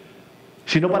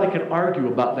 See, nobody can argue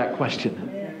about that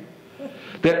question.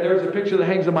 There's a picture that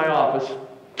hangs in my office.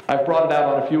 I've brought it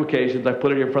out on a few occasions. I've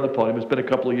put it in front of the podium. It's been a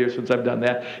couple of years since I've done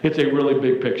that. It's a really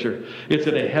big picture. It's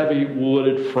in a heavy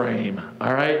wooded frame,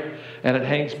 all right? And it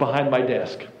hangs behind my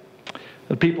desk.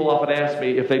 And people often ask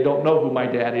me if they don't know who my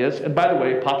dad is. And by the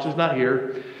way, Pops is not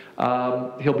here.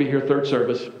 He'll be here third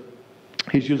service.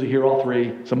 He's usually here all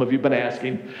 3. Some of you have been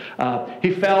asking.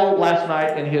 He fell last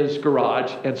night in his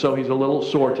garage, and so he's a little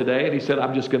sore today. And he said,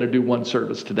 I'm just going to do 1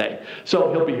 service today.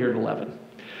 So he'll be here at 11.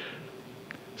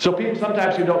 So people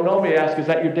sometimes who don't know me ask, is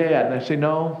that your dad? And I say,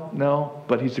 no,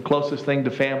 but he's the closest thing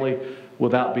to family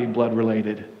without being blood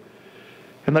related.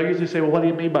 And they'll usually say, well, what do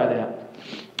you mean by that?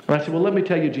 And I say, well, let me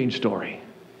tell you Gene's story.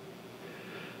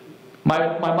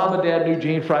 My mom and dad knew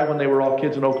Gene Fry when they were all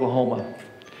kids in Oklahoma.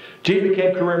 Gene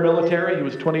became career military. He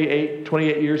was 28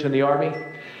 years in the Army.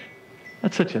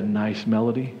 That's such a nice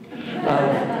melody.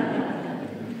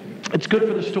 It's good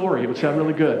for the story. It would sound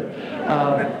really good.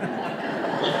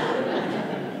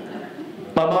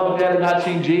 My mom and dad had not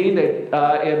seen Gene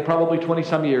in probably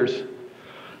 20-some years.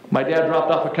 My dad dropped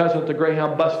off a cousin at the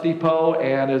Greyhound bus depot,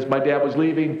 and as my dad was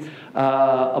leaving,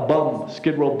 a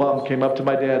Skid Row bum came up to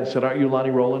my dad and said, aren't you Lonnie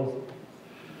Rowland?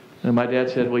 And my dad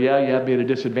said, well, yeah, you have me at a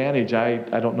disadvantage.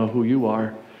 I don't know who you are.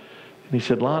 And he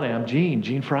said, Lonnie, I'm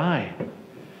Gene Fry.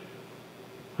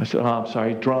 I said, oh, I'm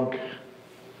sorry, drunk.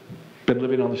 Been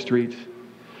living on the streets.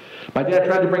 My dad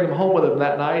tried to bring him home with him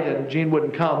that night, and Gene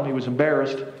wouldn't come. He was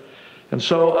embarrassed. And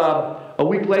so a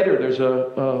week later, there's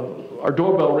our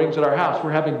doorbell rings at our house.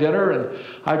 We're having dinner, and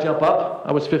I jump up.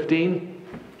 I was 15.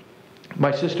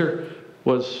 My sister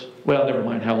was, well, never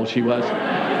mind how old she was.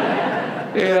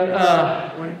 And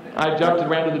I jumped and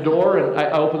ran to the door, and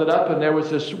I opened it up, and there was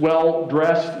this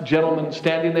well-dressed gentleman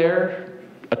standing there,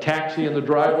 a taxi in the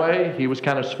driveway. He was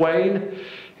kind of swaying.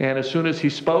 And as soon as he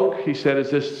spoke, he said, is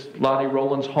this Lonnie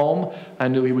Rowland's home? I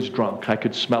knew he was drunk. I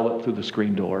could smell it through the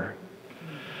screen door.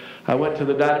 I went to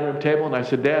the dining room table and I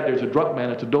said, Dad, there's a drunk man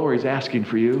at the door. He's asking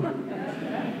for you.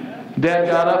 Dad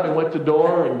got up and went to the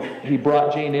door, and he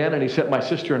brought Gene in, and he sent my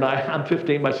sister and I'm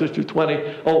 15, my sister's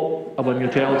 20. Oh, I wasn't going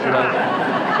to tell her tonight.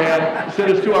 And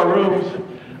sent us to our rooms.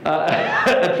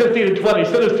 At 15 and 20,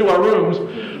 sent us to our rooms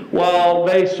while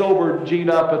they sobered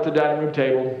Gene up at the dining room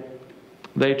table.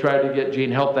 They tried to get Gene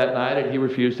help that night, and he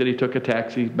refused it. He took a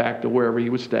taxi back to wherever he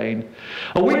was staying.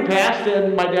 A week passed,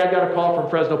 and my dad got a call from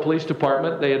Fresno Police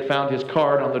Department. They had found his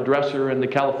card on the dresser in the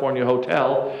California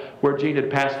hotel where Gene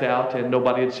had passed out, and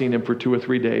nobody had seen him for 2 or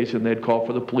 3 days. And they'd called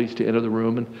for the police to enter the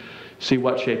room and see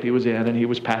what shape he was in, and he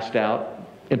was passed out,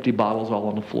 empty bottles all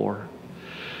on the floor.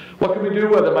 What can we do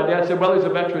with him? My dad said, well, he's a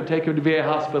veteran. Take him to VA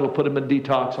hospital, put him in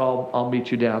detox. I'll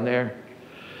meet you down there.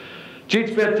 Gene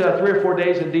spent 3 or 4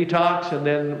 days in detox, and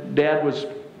then Dad was,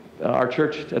 our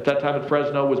church at that time in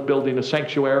Fresno was building a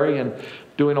sanctuary and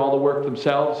doing all the work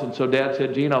themselves. And so Dad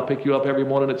said, Gene, I'll pick you up every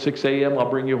morning at 6 a.m. I'll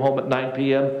bring you home at 9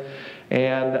 p.m.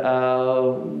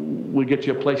 And we'll get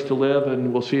you a place to live,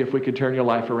 and we'll see if we can turn your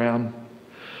life around.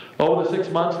 Over the 6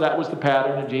 months, that was the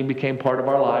pattern, and Gene became part of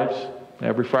our lives.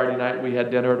 Every Friday night we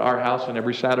had dinner at our house, and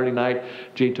every Saturday night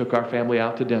Gene took our family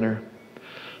out to dinner.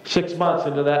 6 months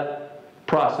into that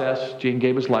process, Gene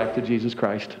gave his life to Jesus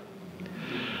Christ.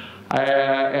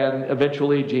 And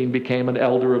eventually Gene became an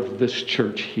elder of this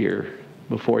church here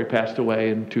before he passed away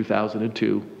in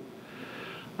 2002.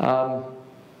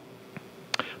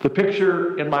 The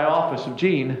picture in my office of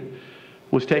Gene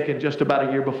was taken just about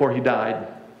a year before he died.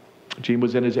 Gene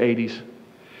was in his 80s.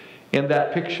 In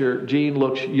that picture, Gene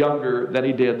looks younger than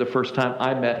he did the first time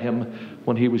I met him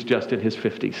when he was just in his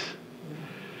 50s.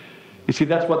 You see,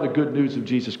 that's what the good news of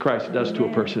Jesus Christ does to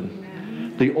a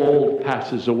person. The old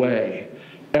passes away.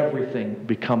 Everything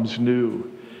becomes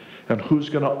new. And who's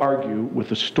going to argue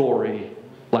with a story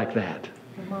like that?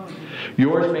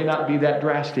 Yours may not be that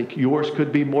drastic. Yours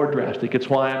could be more drastic. It's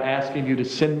why I'm asking you to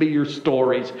send me your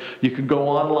stories. You can go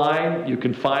online. You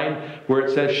can find where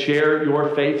it says share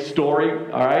your faith story.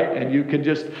 All right? And you can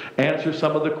just answer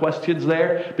some of the questions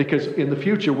there, because in the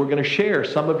future we're going to share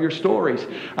some of your stories.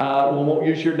 We won't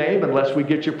use your name unless we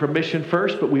get your permission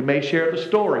first, but we may share the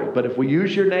story. But if we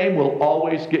use your name, we'll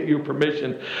always get your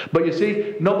permission. But you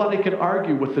see, nobody can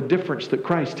argue with the difference that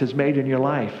Christ has made in your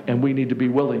life, and we need to be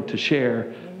willing to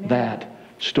share that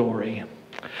story.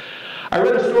 I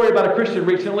read a story about a Christian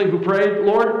recently who prayed,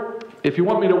 Lord, if you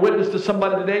want me to witness to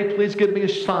somebody today, please give me a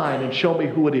sign and show me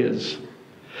who it is.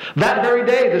 That very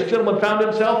day, this gentleman found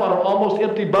himself on an almost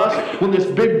empty bus when this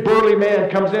big burly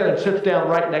man comes in and sits down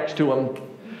right next to him.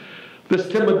 This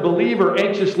timid believer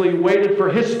anxiously waited for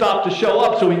his stop to show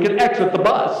up so he could exit the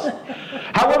bus.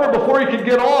 However, before he could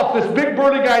get off, this big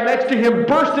burly guy next to him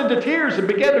burst into tears and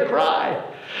began to cry.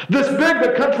 This big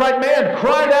but contrite man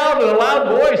cried out in a loud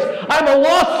voice, I'm a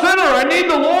lost sinner. I need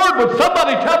the Lord. Would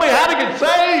somebody tell me how to get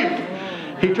saved?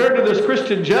 He turned to this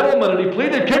Christian gentleman and he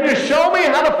pleaded, can you show me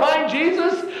how to find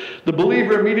Jesus? The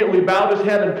believer immediately bowed his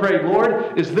head and prayed,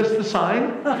 Lord, is this the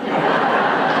sign?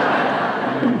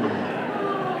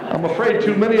 I'm afraid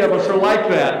too many of us are like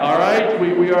that, all right?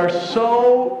 We are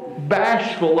so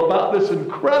bashful about this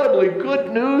incredibly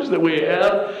good news that we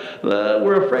have.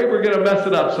 We're afraid we're going to mess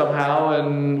it up somehow,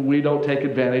 and we don't take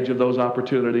advantage of those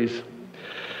opportunities.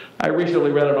 I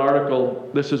recently read an article.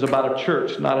 This is about a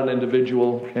church, not an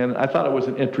individual, and I thought it was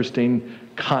an interesting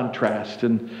contrast,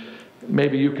 and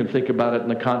maybe you can think about it in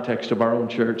the context of our own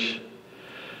church.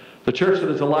 The church that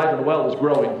is alive and well is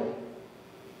growing.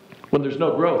 When there's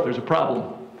no growth, there's a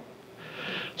problem.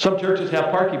 Some churches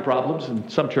have parking problems,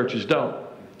 and some churches don't.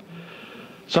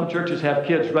 Some churches have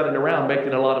kids running around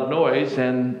making a lot of noise,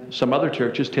 and some other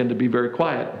churches tend to be very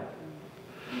quiet.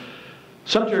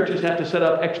 Some churches have to set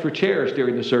up extra chairs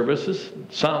during the services.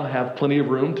 Some have plenty of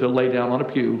room to lay down on a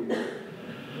pew.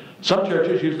 Some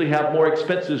churches usually have more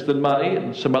expenses than money,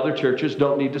 and some other churches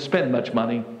don't need to spend much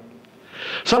money.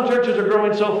 Some churches are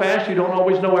growing so fast you don't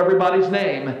always know everybody's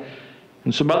name.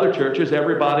 In some other churches,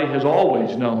 everybody has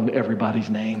always known everybody's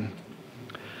name.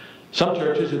 Some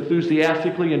churches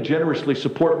enthusiastically and generously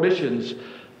support missions.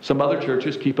 Some other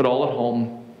churches keep it all at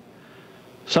home.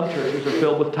 Some churches are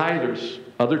filled with tithers.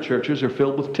 Other churches are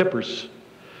filled with tippers.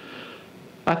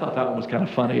 I thought that one was kind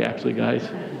of funny, actually, guys.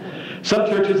 Some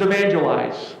churches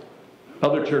evangelize.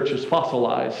 Other churches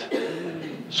fossilize.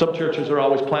 Some churches are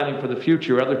always planning for the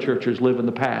future. Other churches live in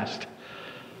the past.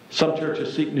 Some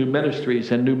churches seek new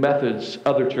ministries and new methods.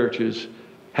 Other churches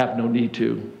have no need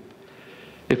to.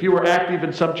 If you are active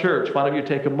in some church, why don't you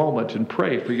take a moment and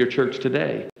pray for your church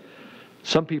today?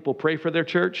 Some people pray for their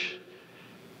church,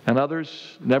 and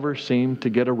others never seem to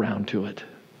get around to it.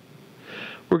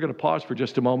 We're going to pause for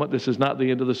just a moment. This is not the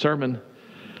end of the sermon.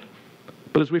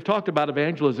 But as we've talked about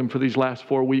evangelism for these last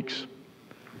 4 weeks,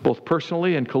 both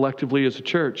personally and collectively as a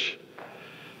church,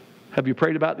 have you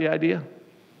prayed about the idea?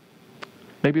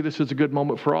 Maybe this is a good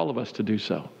moment for all of us to do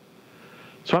so.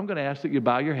 So I'm going to ask that you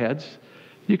bow your heads.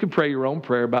 You can pray your own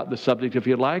prayer about the subject if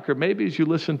you'd like, or maybe as you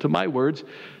listen to my words,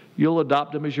 you'll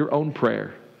adopt them as your own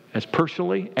prayer. As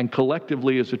personally and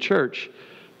collectively as a church,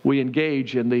 we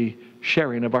engage in the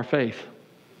sharing of our faith.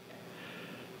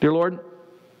 Dear Lord,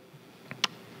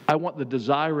 I want the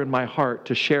desire in my heart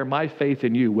to share my faith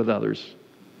in you with others.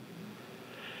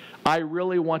 I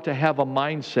really want to have a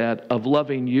mindset of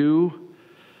loving you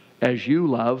as you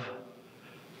love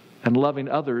and loving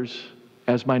others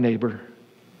as my neighbor.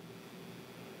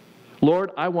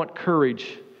 Lord, I want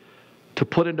courage to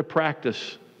put into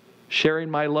practice sharing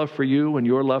my love for you and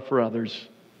your love for others.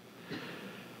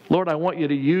 Lord, I want you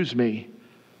to use me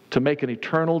to make an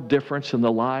eternal difference in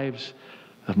the lives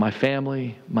of my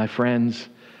family, my friends,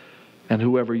 and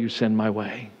whoever you send my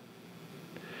way.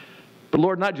 But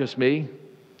Lord, not just me.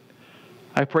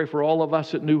 I pray for all of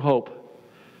us at New Hope,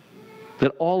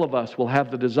 that all of us will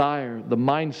have the desire, the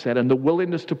mindset, and the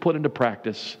willingness to put into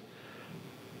practice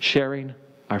sharing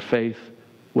our faith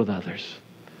with others.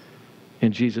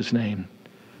 In Jesus' name,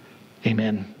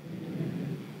 amen.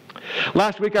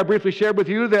 Last week I briefly shared with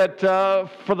you that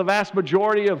for the vast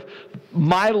majority of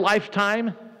my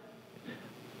lifetime,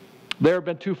 there have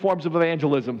been two forms of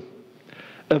evangelism.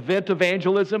 Event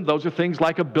evangelism, those are things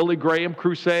like a Billy Graham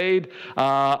crusade,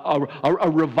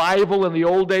 a revival in the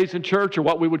old days in church, or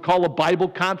what we would call a Bible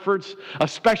conference, a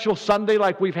special Sunday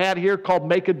like we've had here called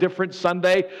Make a Difference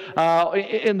Sunday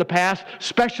in the past,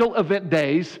 special event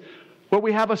days where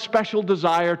we have a special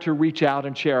desire to reach out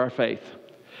and share our faith.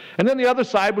 And then the other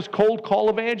side was cold call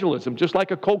evangelism, just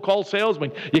like a cold call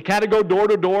salesman. You kind of go door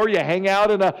to door, you hang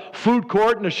out in a food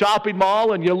court in a shopping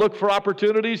mall, and you look for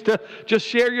opportunities to just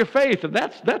share your faith. And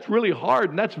that's really hard,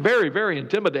 and that's very, very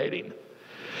intimidating.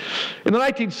 In the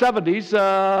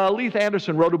 1970s, Leith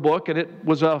Anderson wrote a book, and it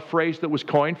was a phrase that was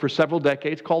coined for several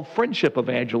decades called friendship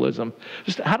evangelism.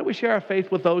 Just how do we share our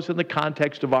faith with those in the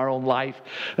context of our own life?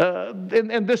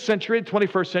 In this century, the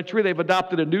 21st century, they've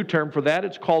adopted a new term for that.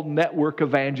 It's called network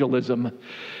evangelism.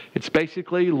 It's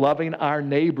basically loving our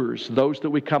neighbors, those that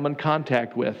we come in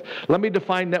contact with. Let me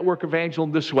define network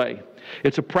evangelism this way.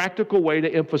 It's a practical way to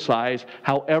emphasize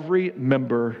how every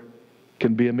member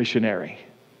can be a missionary.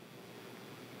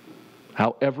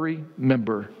 How every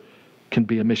member can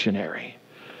be a missionary.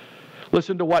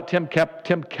 Listen to what Tim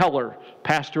Keller,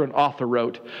 pastor and author,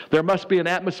 wrote. There must be an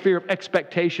atmosphere of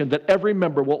expectation that every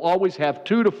member will always have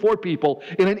 2 to 4 people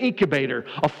in an incubator,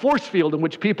 a force field in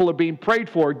which people are being prayed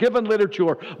for, given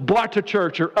literature, brought to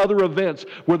church, or other events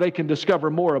where they can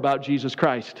discover more about Jesus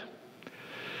Christ.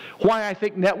 Why I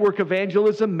think network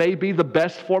evangelism may be the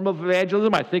best form of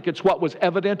evangelism, I think it's what was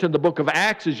evident in the book of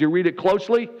Acts as you read it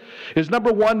closely, is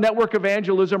number one, network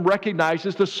evangelism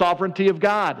recognizes the sovereignty of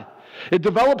God. It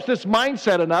develops this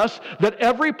mindset in us that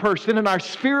every person in our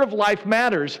sphere of life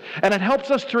matters, and it helps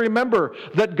us to remember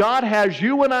that God has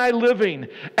you and I living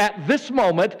at this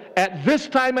moment, at this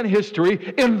time in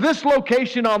history, in this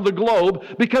location on the globe,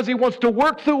 because He wants to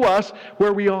work through us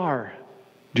where we are.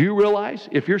 Do you realize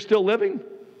if you're still living,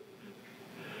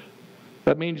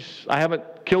 that means I haven't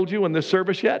killed you in this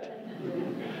service yet?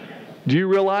 Do you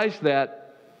realize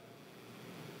that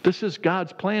this is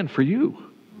God's plan for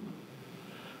you?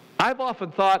 I've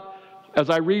often thought,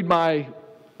 as I read my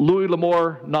Louis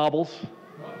L'Amour novels,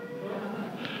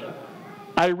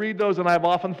 I read those and I've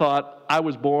often thought, I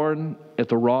was born at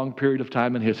the wrong period of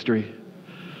time in history.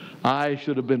 I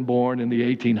should have been born in the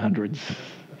 1800s.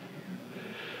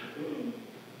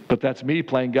 But that's me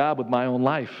playing God with my own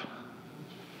life.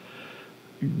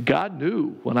 God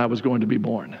knew when I was going to be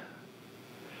born.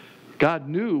 God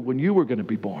knew when you were going to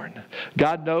be born.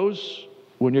 God knows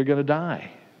when you're going to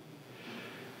die.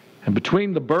 And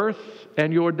between the birth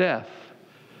and your death,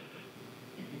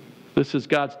 this is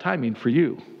God's timing for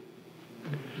you.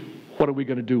 What are we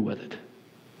going to do with it?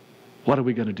 What are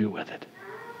we going to do with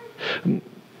it?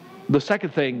 The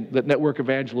second thing that network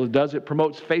evangelism does, it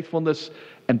promotes faithfulness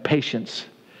and patience.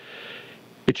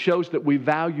 It shows that we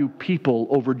value people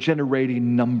over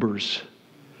generating numbers.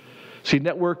 See,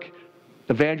 network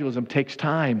evangelism takes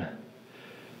time.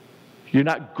 You're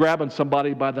not grabbing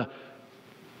somebody by the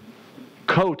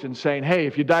coat and saying, hey,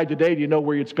 if you died today, do you know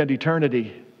where you'd spend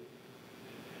eternity?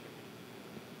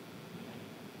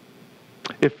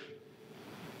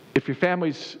 If your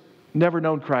family's never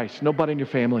known Christ, nobody in your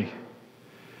family,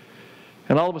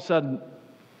 and all of a sudden,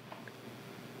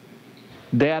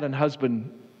 dad and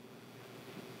husband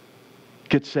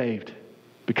gets saved,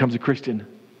 becomes a Christian.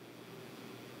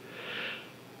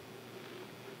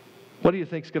 What do you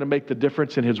think is going to make the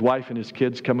difference in his wife and his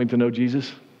kids coming to know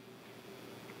Jesus?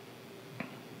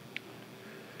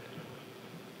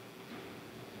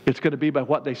 It's going to be by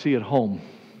what they see at home.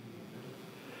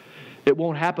 It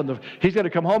won't happen. He's going to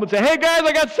come home and say, hey guys,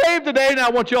 I got saved today, and I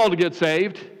want you all to get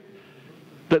saved.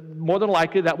 But more than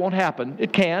likely, that won't happen.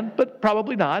 It can, but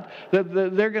probably not.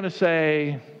 They're going to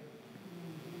say,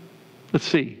 let's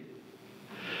see.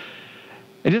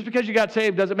 And just because you got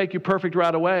saved doesn't make you perfect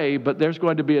right away, but there's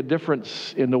going to be a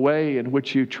difference in the way in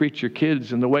which you treat your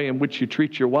kids and the way in which you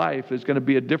treat your wife. There's going to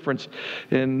be a difference,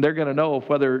 and they're going to know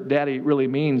whether Daddy really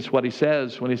means what he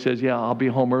says when he says, yeah, I'll be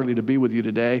home early to be with you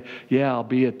today. Yeah, I'll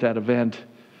be at that event.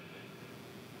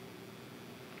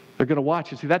 They're going to watch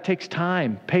and see that takes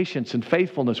time, patience, and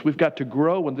faithfulness. We've got to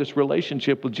grow in this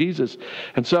relationship with Jesus.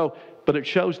 And so, but it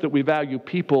shows that we value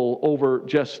people over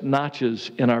just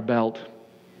notches in our belt.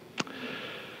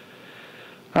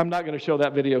 I'm not going to show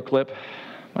that video clip.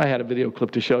 I had a video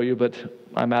clip to show you, but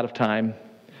I'm out of time.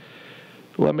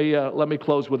 Let me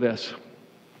close with this.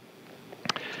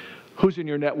 Who's in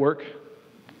your network?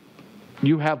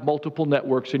 You have multiple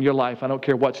networks in your life. I don't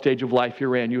care what stage of life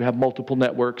you're in. You have multiple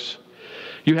networks.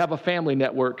 You have a family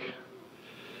network.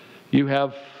 You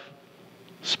have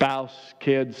spouse,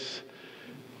 kids,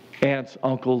 aunts,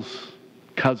 uncles,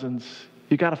 cousins.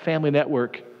 You got a family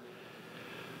network.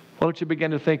 Why don't you begin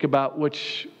to think about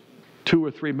which 2 or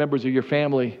 3 members of your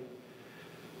family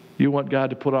you want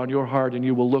God to put on your heart, and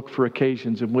you will look for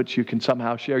occasions in which you can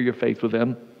somehow share your faith with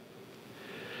them.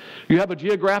 You have a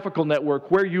geographical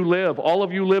network where you live. All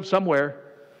of you live somewhere.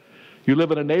 You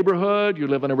live in a neighborhood. You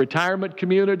live in a retirement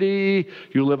community.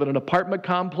 You live in an apartment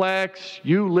complex.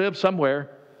 You live somewhere.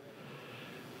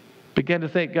 Begin to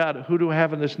think, God, who do I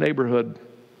have in this neighborhood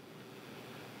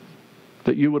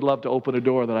that you would love to open a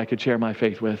door that I could share my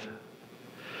faith with?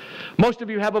 Most of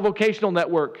you have a vocational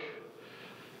network.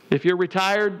 If you're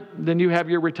retired, then you have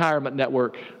your retirement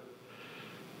network.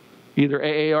 Either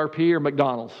AARP or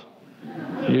McDonald's.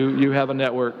 You have a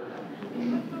network.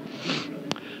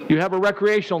 You have a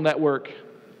recreational network.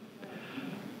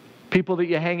 People that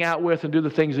you hang out with and do the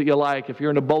things that you like. If you're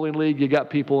in a bowling league, you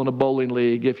got people in a bowling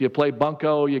league. If you play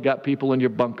bunco, you got people in your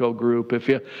bunco group. If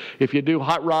you do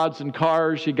hot rods and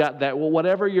cars, you got that. Well,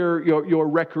 whatever your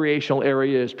recreational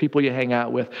area is, people you hang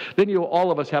out with. Then all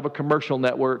of us have a commercial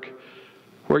network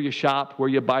where you shop, where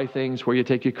you buy things, where you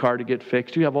take your car to get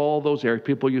fixed. You have all those areas,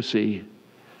 people you see.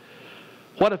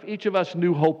 What if each of us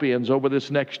New Hopians over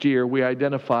this next year, we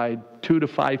identified 2 to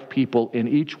 5 people in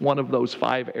each one of those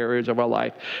 5 areas of our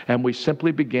life, and we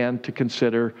simply began to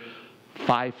consider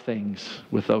 5 things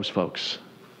with those folks?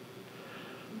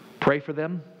 Pray for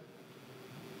them.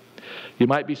 You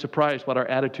might be surprised what our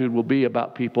attitude will be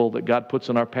about people that God puts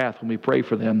in our path when we pray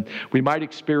for them. We might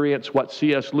experience what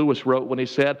C.S. Lewis wrote when he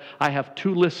said, I have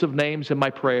 2 lists of names in my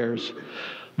prayers.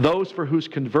 Those for whose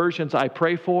conversions I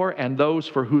pray for, and those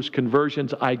for whose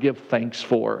conversions I give thanks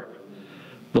for.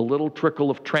 The little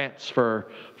trickle of transfer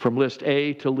from list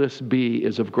A to list B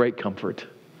is of great comfort.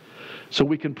 So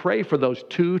we can pray for those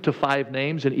 2 to 5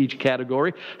 names in each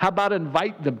category. How about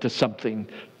invite them to something?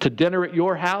 To dinner at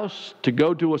your house, to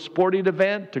go to a sporting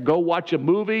event, to go watch a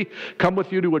movie, come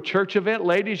with you to a church event.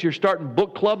 Ladies, you're starting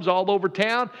book clubs all over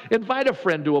town. Invite a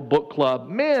friend to a book club.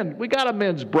 Men, we got a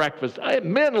men's breakfast.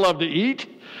 Men love to eat.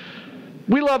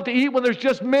 We love to eat when there's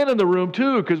just men in the room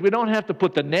too, because we don't have to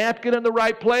put the napkin in the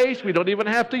right place. We don't even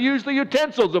have to use the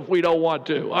utensils if we don't want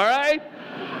to. All right?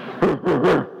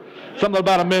 Something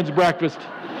about a men's breakfast.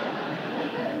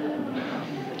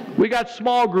 We got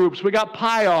small groups. We got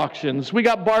pie auctions. We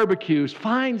got barbecues.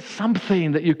 Find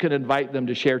something that you can invite them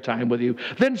to share time with you.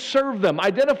 Then serve them.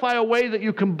 Identify a way that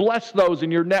you can bless those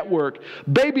in your network.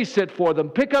 Babysit for them.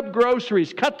 Pick up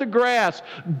groceries. Cut the grass.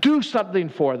 Do something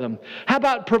for them. How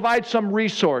about provide some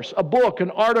resource, a book,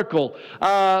 an article,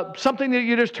 something that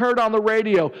you just heard on the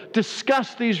radio.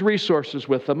 Discuss these resources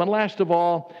with them. And last of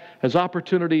all, as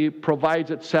opportunity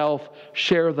provides itself,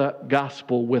 share the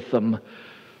gospel with them.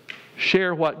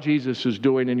 Share what Jesus is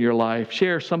doing in your life.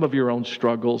 Share some of your own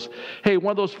struggles. Hey,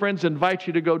 one of those friends invites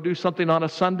you to go do something on a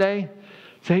Sunday.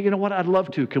 Say, you know what, I'd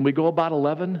love to. Can we go about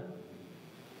 11?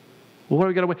 Well, what are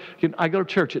we going to wait? I go to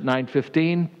church at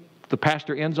 9:15. The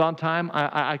pastor ends on time.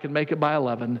 I can make it by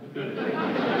 11.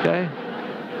 Okay?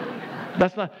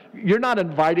 You're not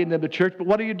inviting them to church, but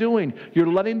what are you doing?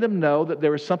 You're letting them know that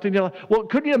there is something. Well,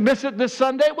 couldn't you miss it this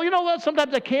Sunday? Well, you know what?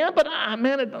 Sometimes I can, but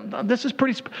this is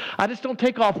pretty. I just don't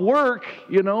take off work,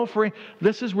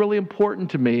 this is really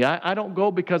important to me. I don't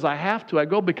go because I have to. I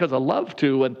go because I love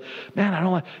to. And man, I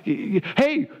don't want.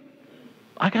 Hey,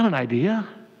 I got an idea.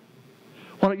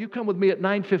 Why don't you come with me at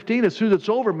 9:15? As soon as it's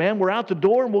over, man, we're out the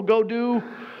door and we'll go do.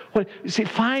 You see,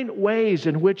 find ways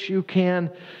in which you can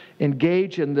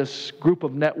engage in this group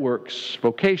of networks: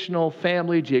 vocational,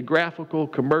 family, geographical,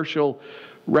 commercial,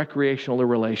 recreational, or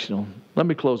relational. Let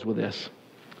me close with this.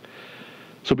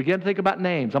 So begin to think about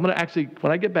names. I'm going to actually,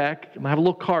 when I get back, I'm going to have a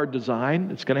little card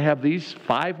design. It's going to have these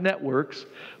 5 networks,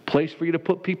 place for you to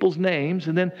put people's names,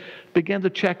 and then begin to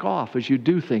check off as you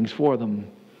do things for them.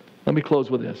 Let me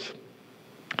close with this.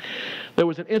 There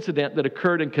was an incident that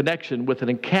occurred in connection with an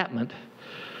encampment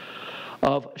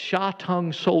of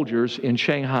Sha-Tung soldiers in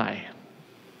Shanghai.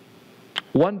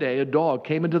 One day, a dog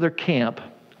came into their camp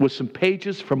with some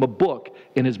pages from a book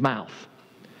in his mouth.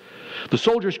 The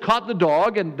soldiers caught the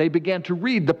dog and they began to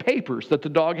read the papers that the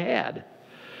dog had.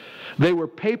 They were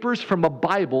papers from a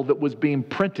Bible that was being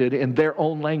printed in their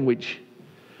own language.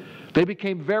 They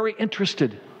became very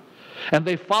interested, and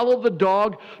they followed the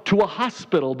dog to a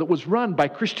hospital that was run by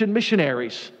Christian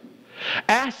missionaries,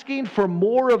 asking for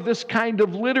more of this kind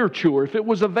of literature if it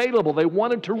was available. They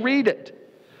wanted to read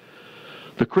it.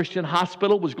 The Christian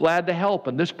hospital was glad to help,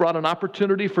 and this brought an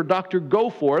opportunity for Dr.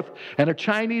 Goforth and a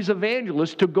Chinese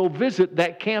evangelist to go visit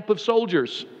that camp of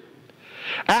soldiers.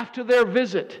 After their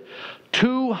visit,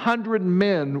 200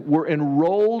 men were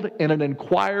enrolled in an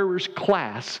inquirer's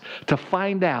class to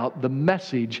find out the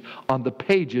message on the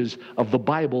pages of the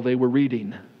Bible they were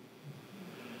reading.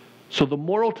 So the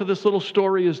moral to this little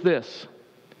story is this: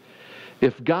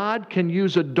 if God can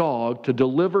use a dog to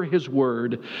deliver His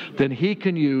word, then He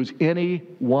can use any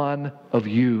one of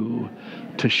you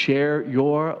to share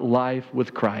your life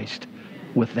with Christ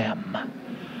with them.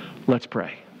 Let's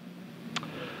pray.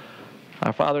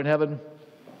 Our Father in heaven,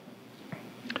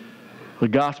 the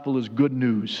gospel is good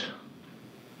news.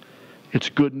 It's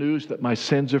good news that my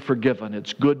sins are forgiven.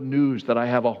 It's good news that I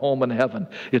have a home in heaven.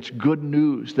 It's good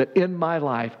news that in my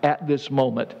life at this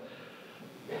moment,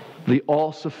 the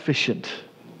all-sufficient,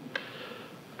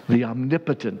 the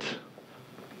omnipotent,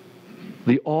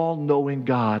 the all-knowing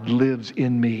God lives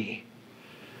in me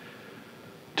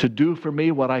to do for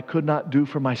me what I could not do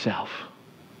for myself.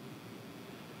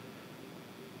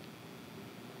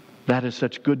 That is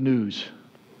such good news.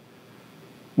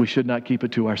 We should not keep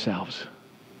it to ourselves.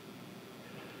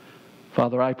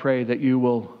 Father, I pray that you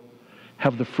will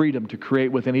have the freedom to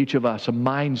create within each of us a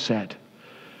mindset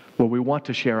where we want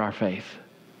to share our faith,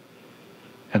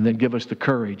 and then give us the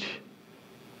courage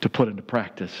to put into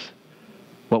practice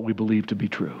what we believe to be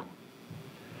true.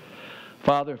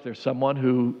 Father, if there's someone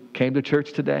who came to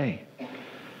church today,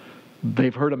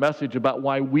 they've heard a message about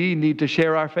why we need to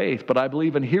share our faith, but I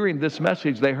believe in hearing this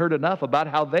message, they heard enough about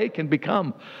how they can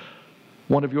become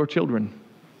one of your children.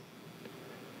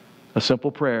 A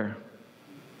simple prayer: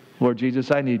 Lord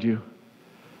Jesus, I need you.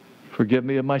 Forgive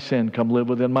me of my sin. Come live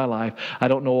within my life. I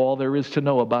don't know all there is to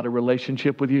know about a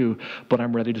relationship with you, but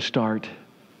I'm ready to start.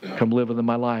 Come live within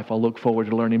my life. I'll look forward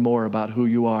to learning more about who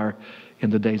you are in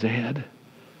the days ahead.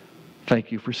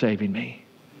 Thank you for saving me.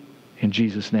 In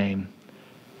Jesus' name,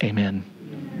 amen.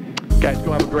 Guys,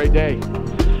 go have a great day.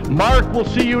 Mark, we'll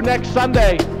see you next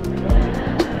Sunday.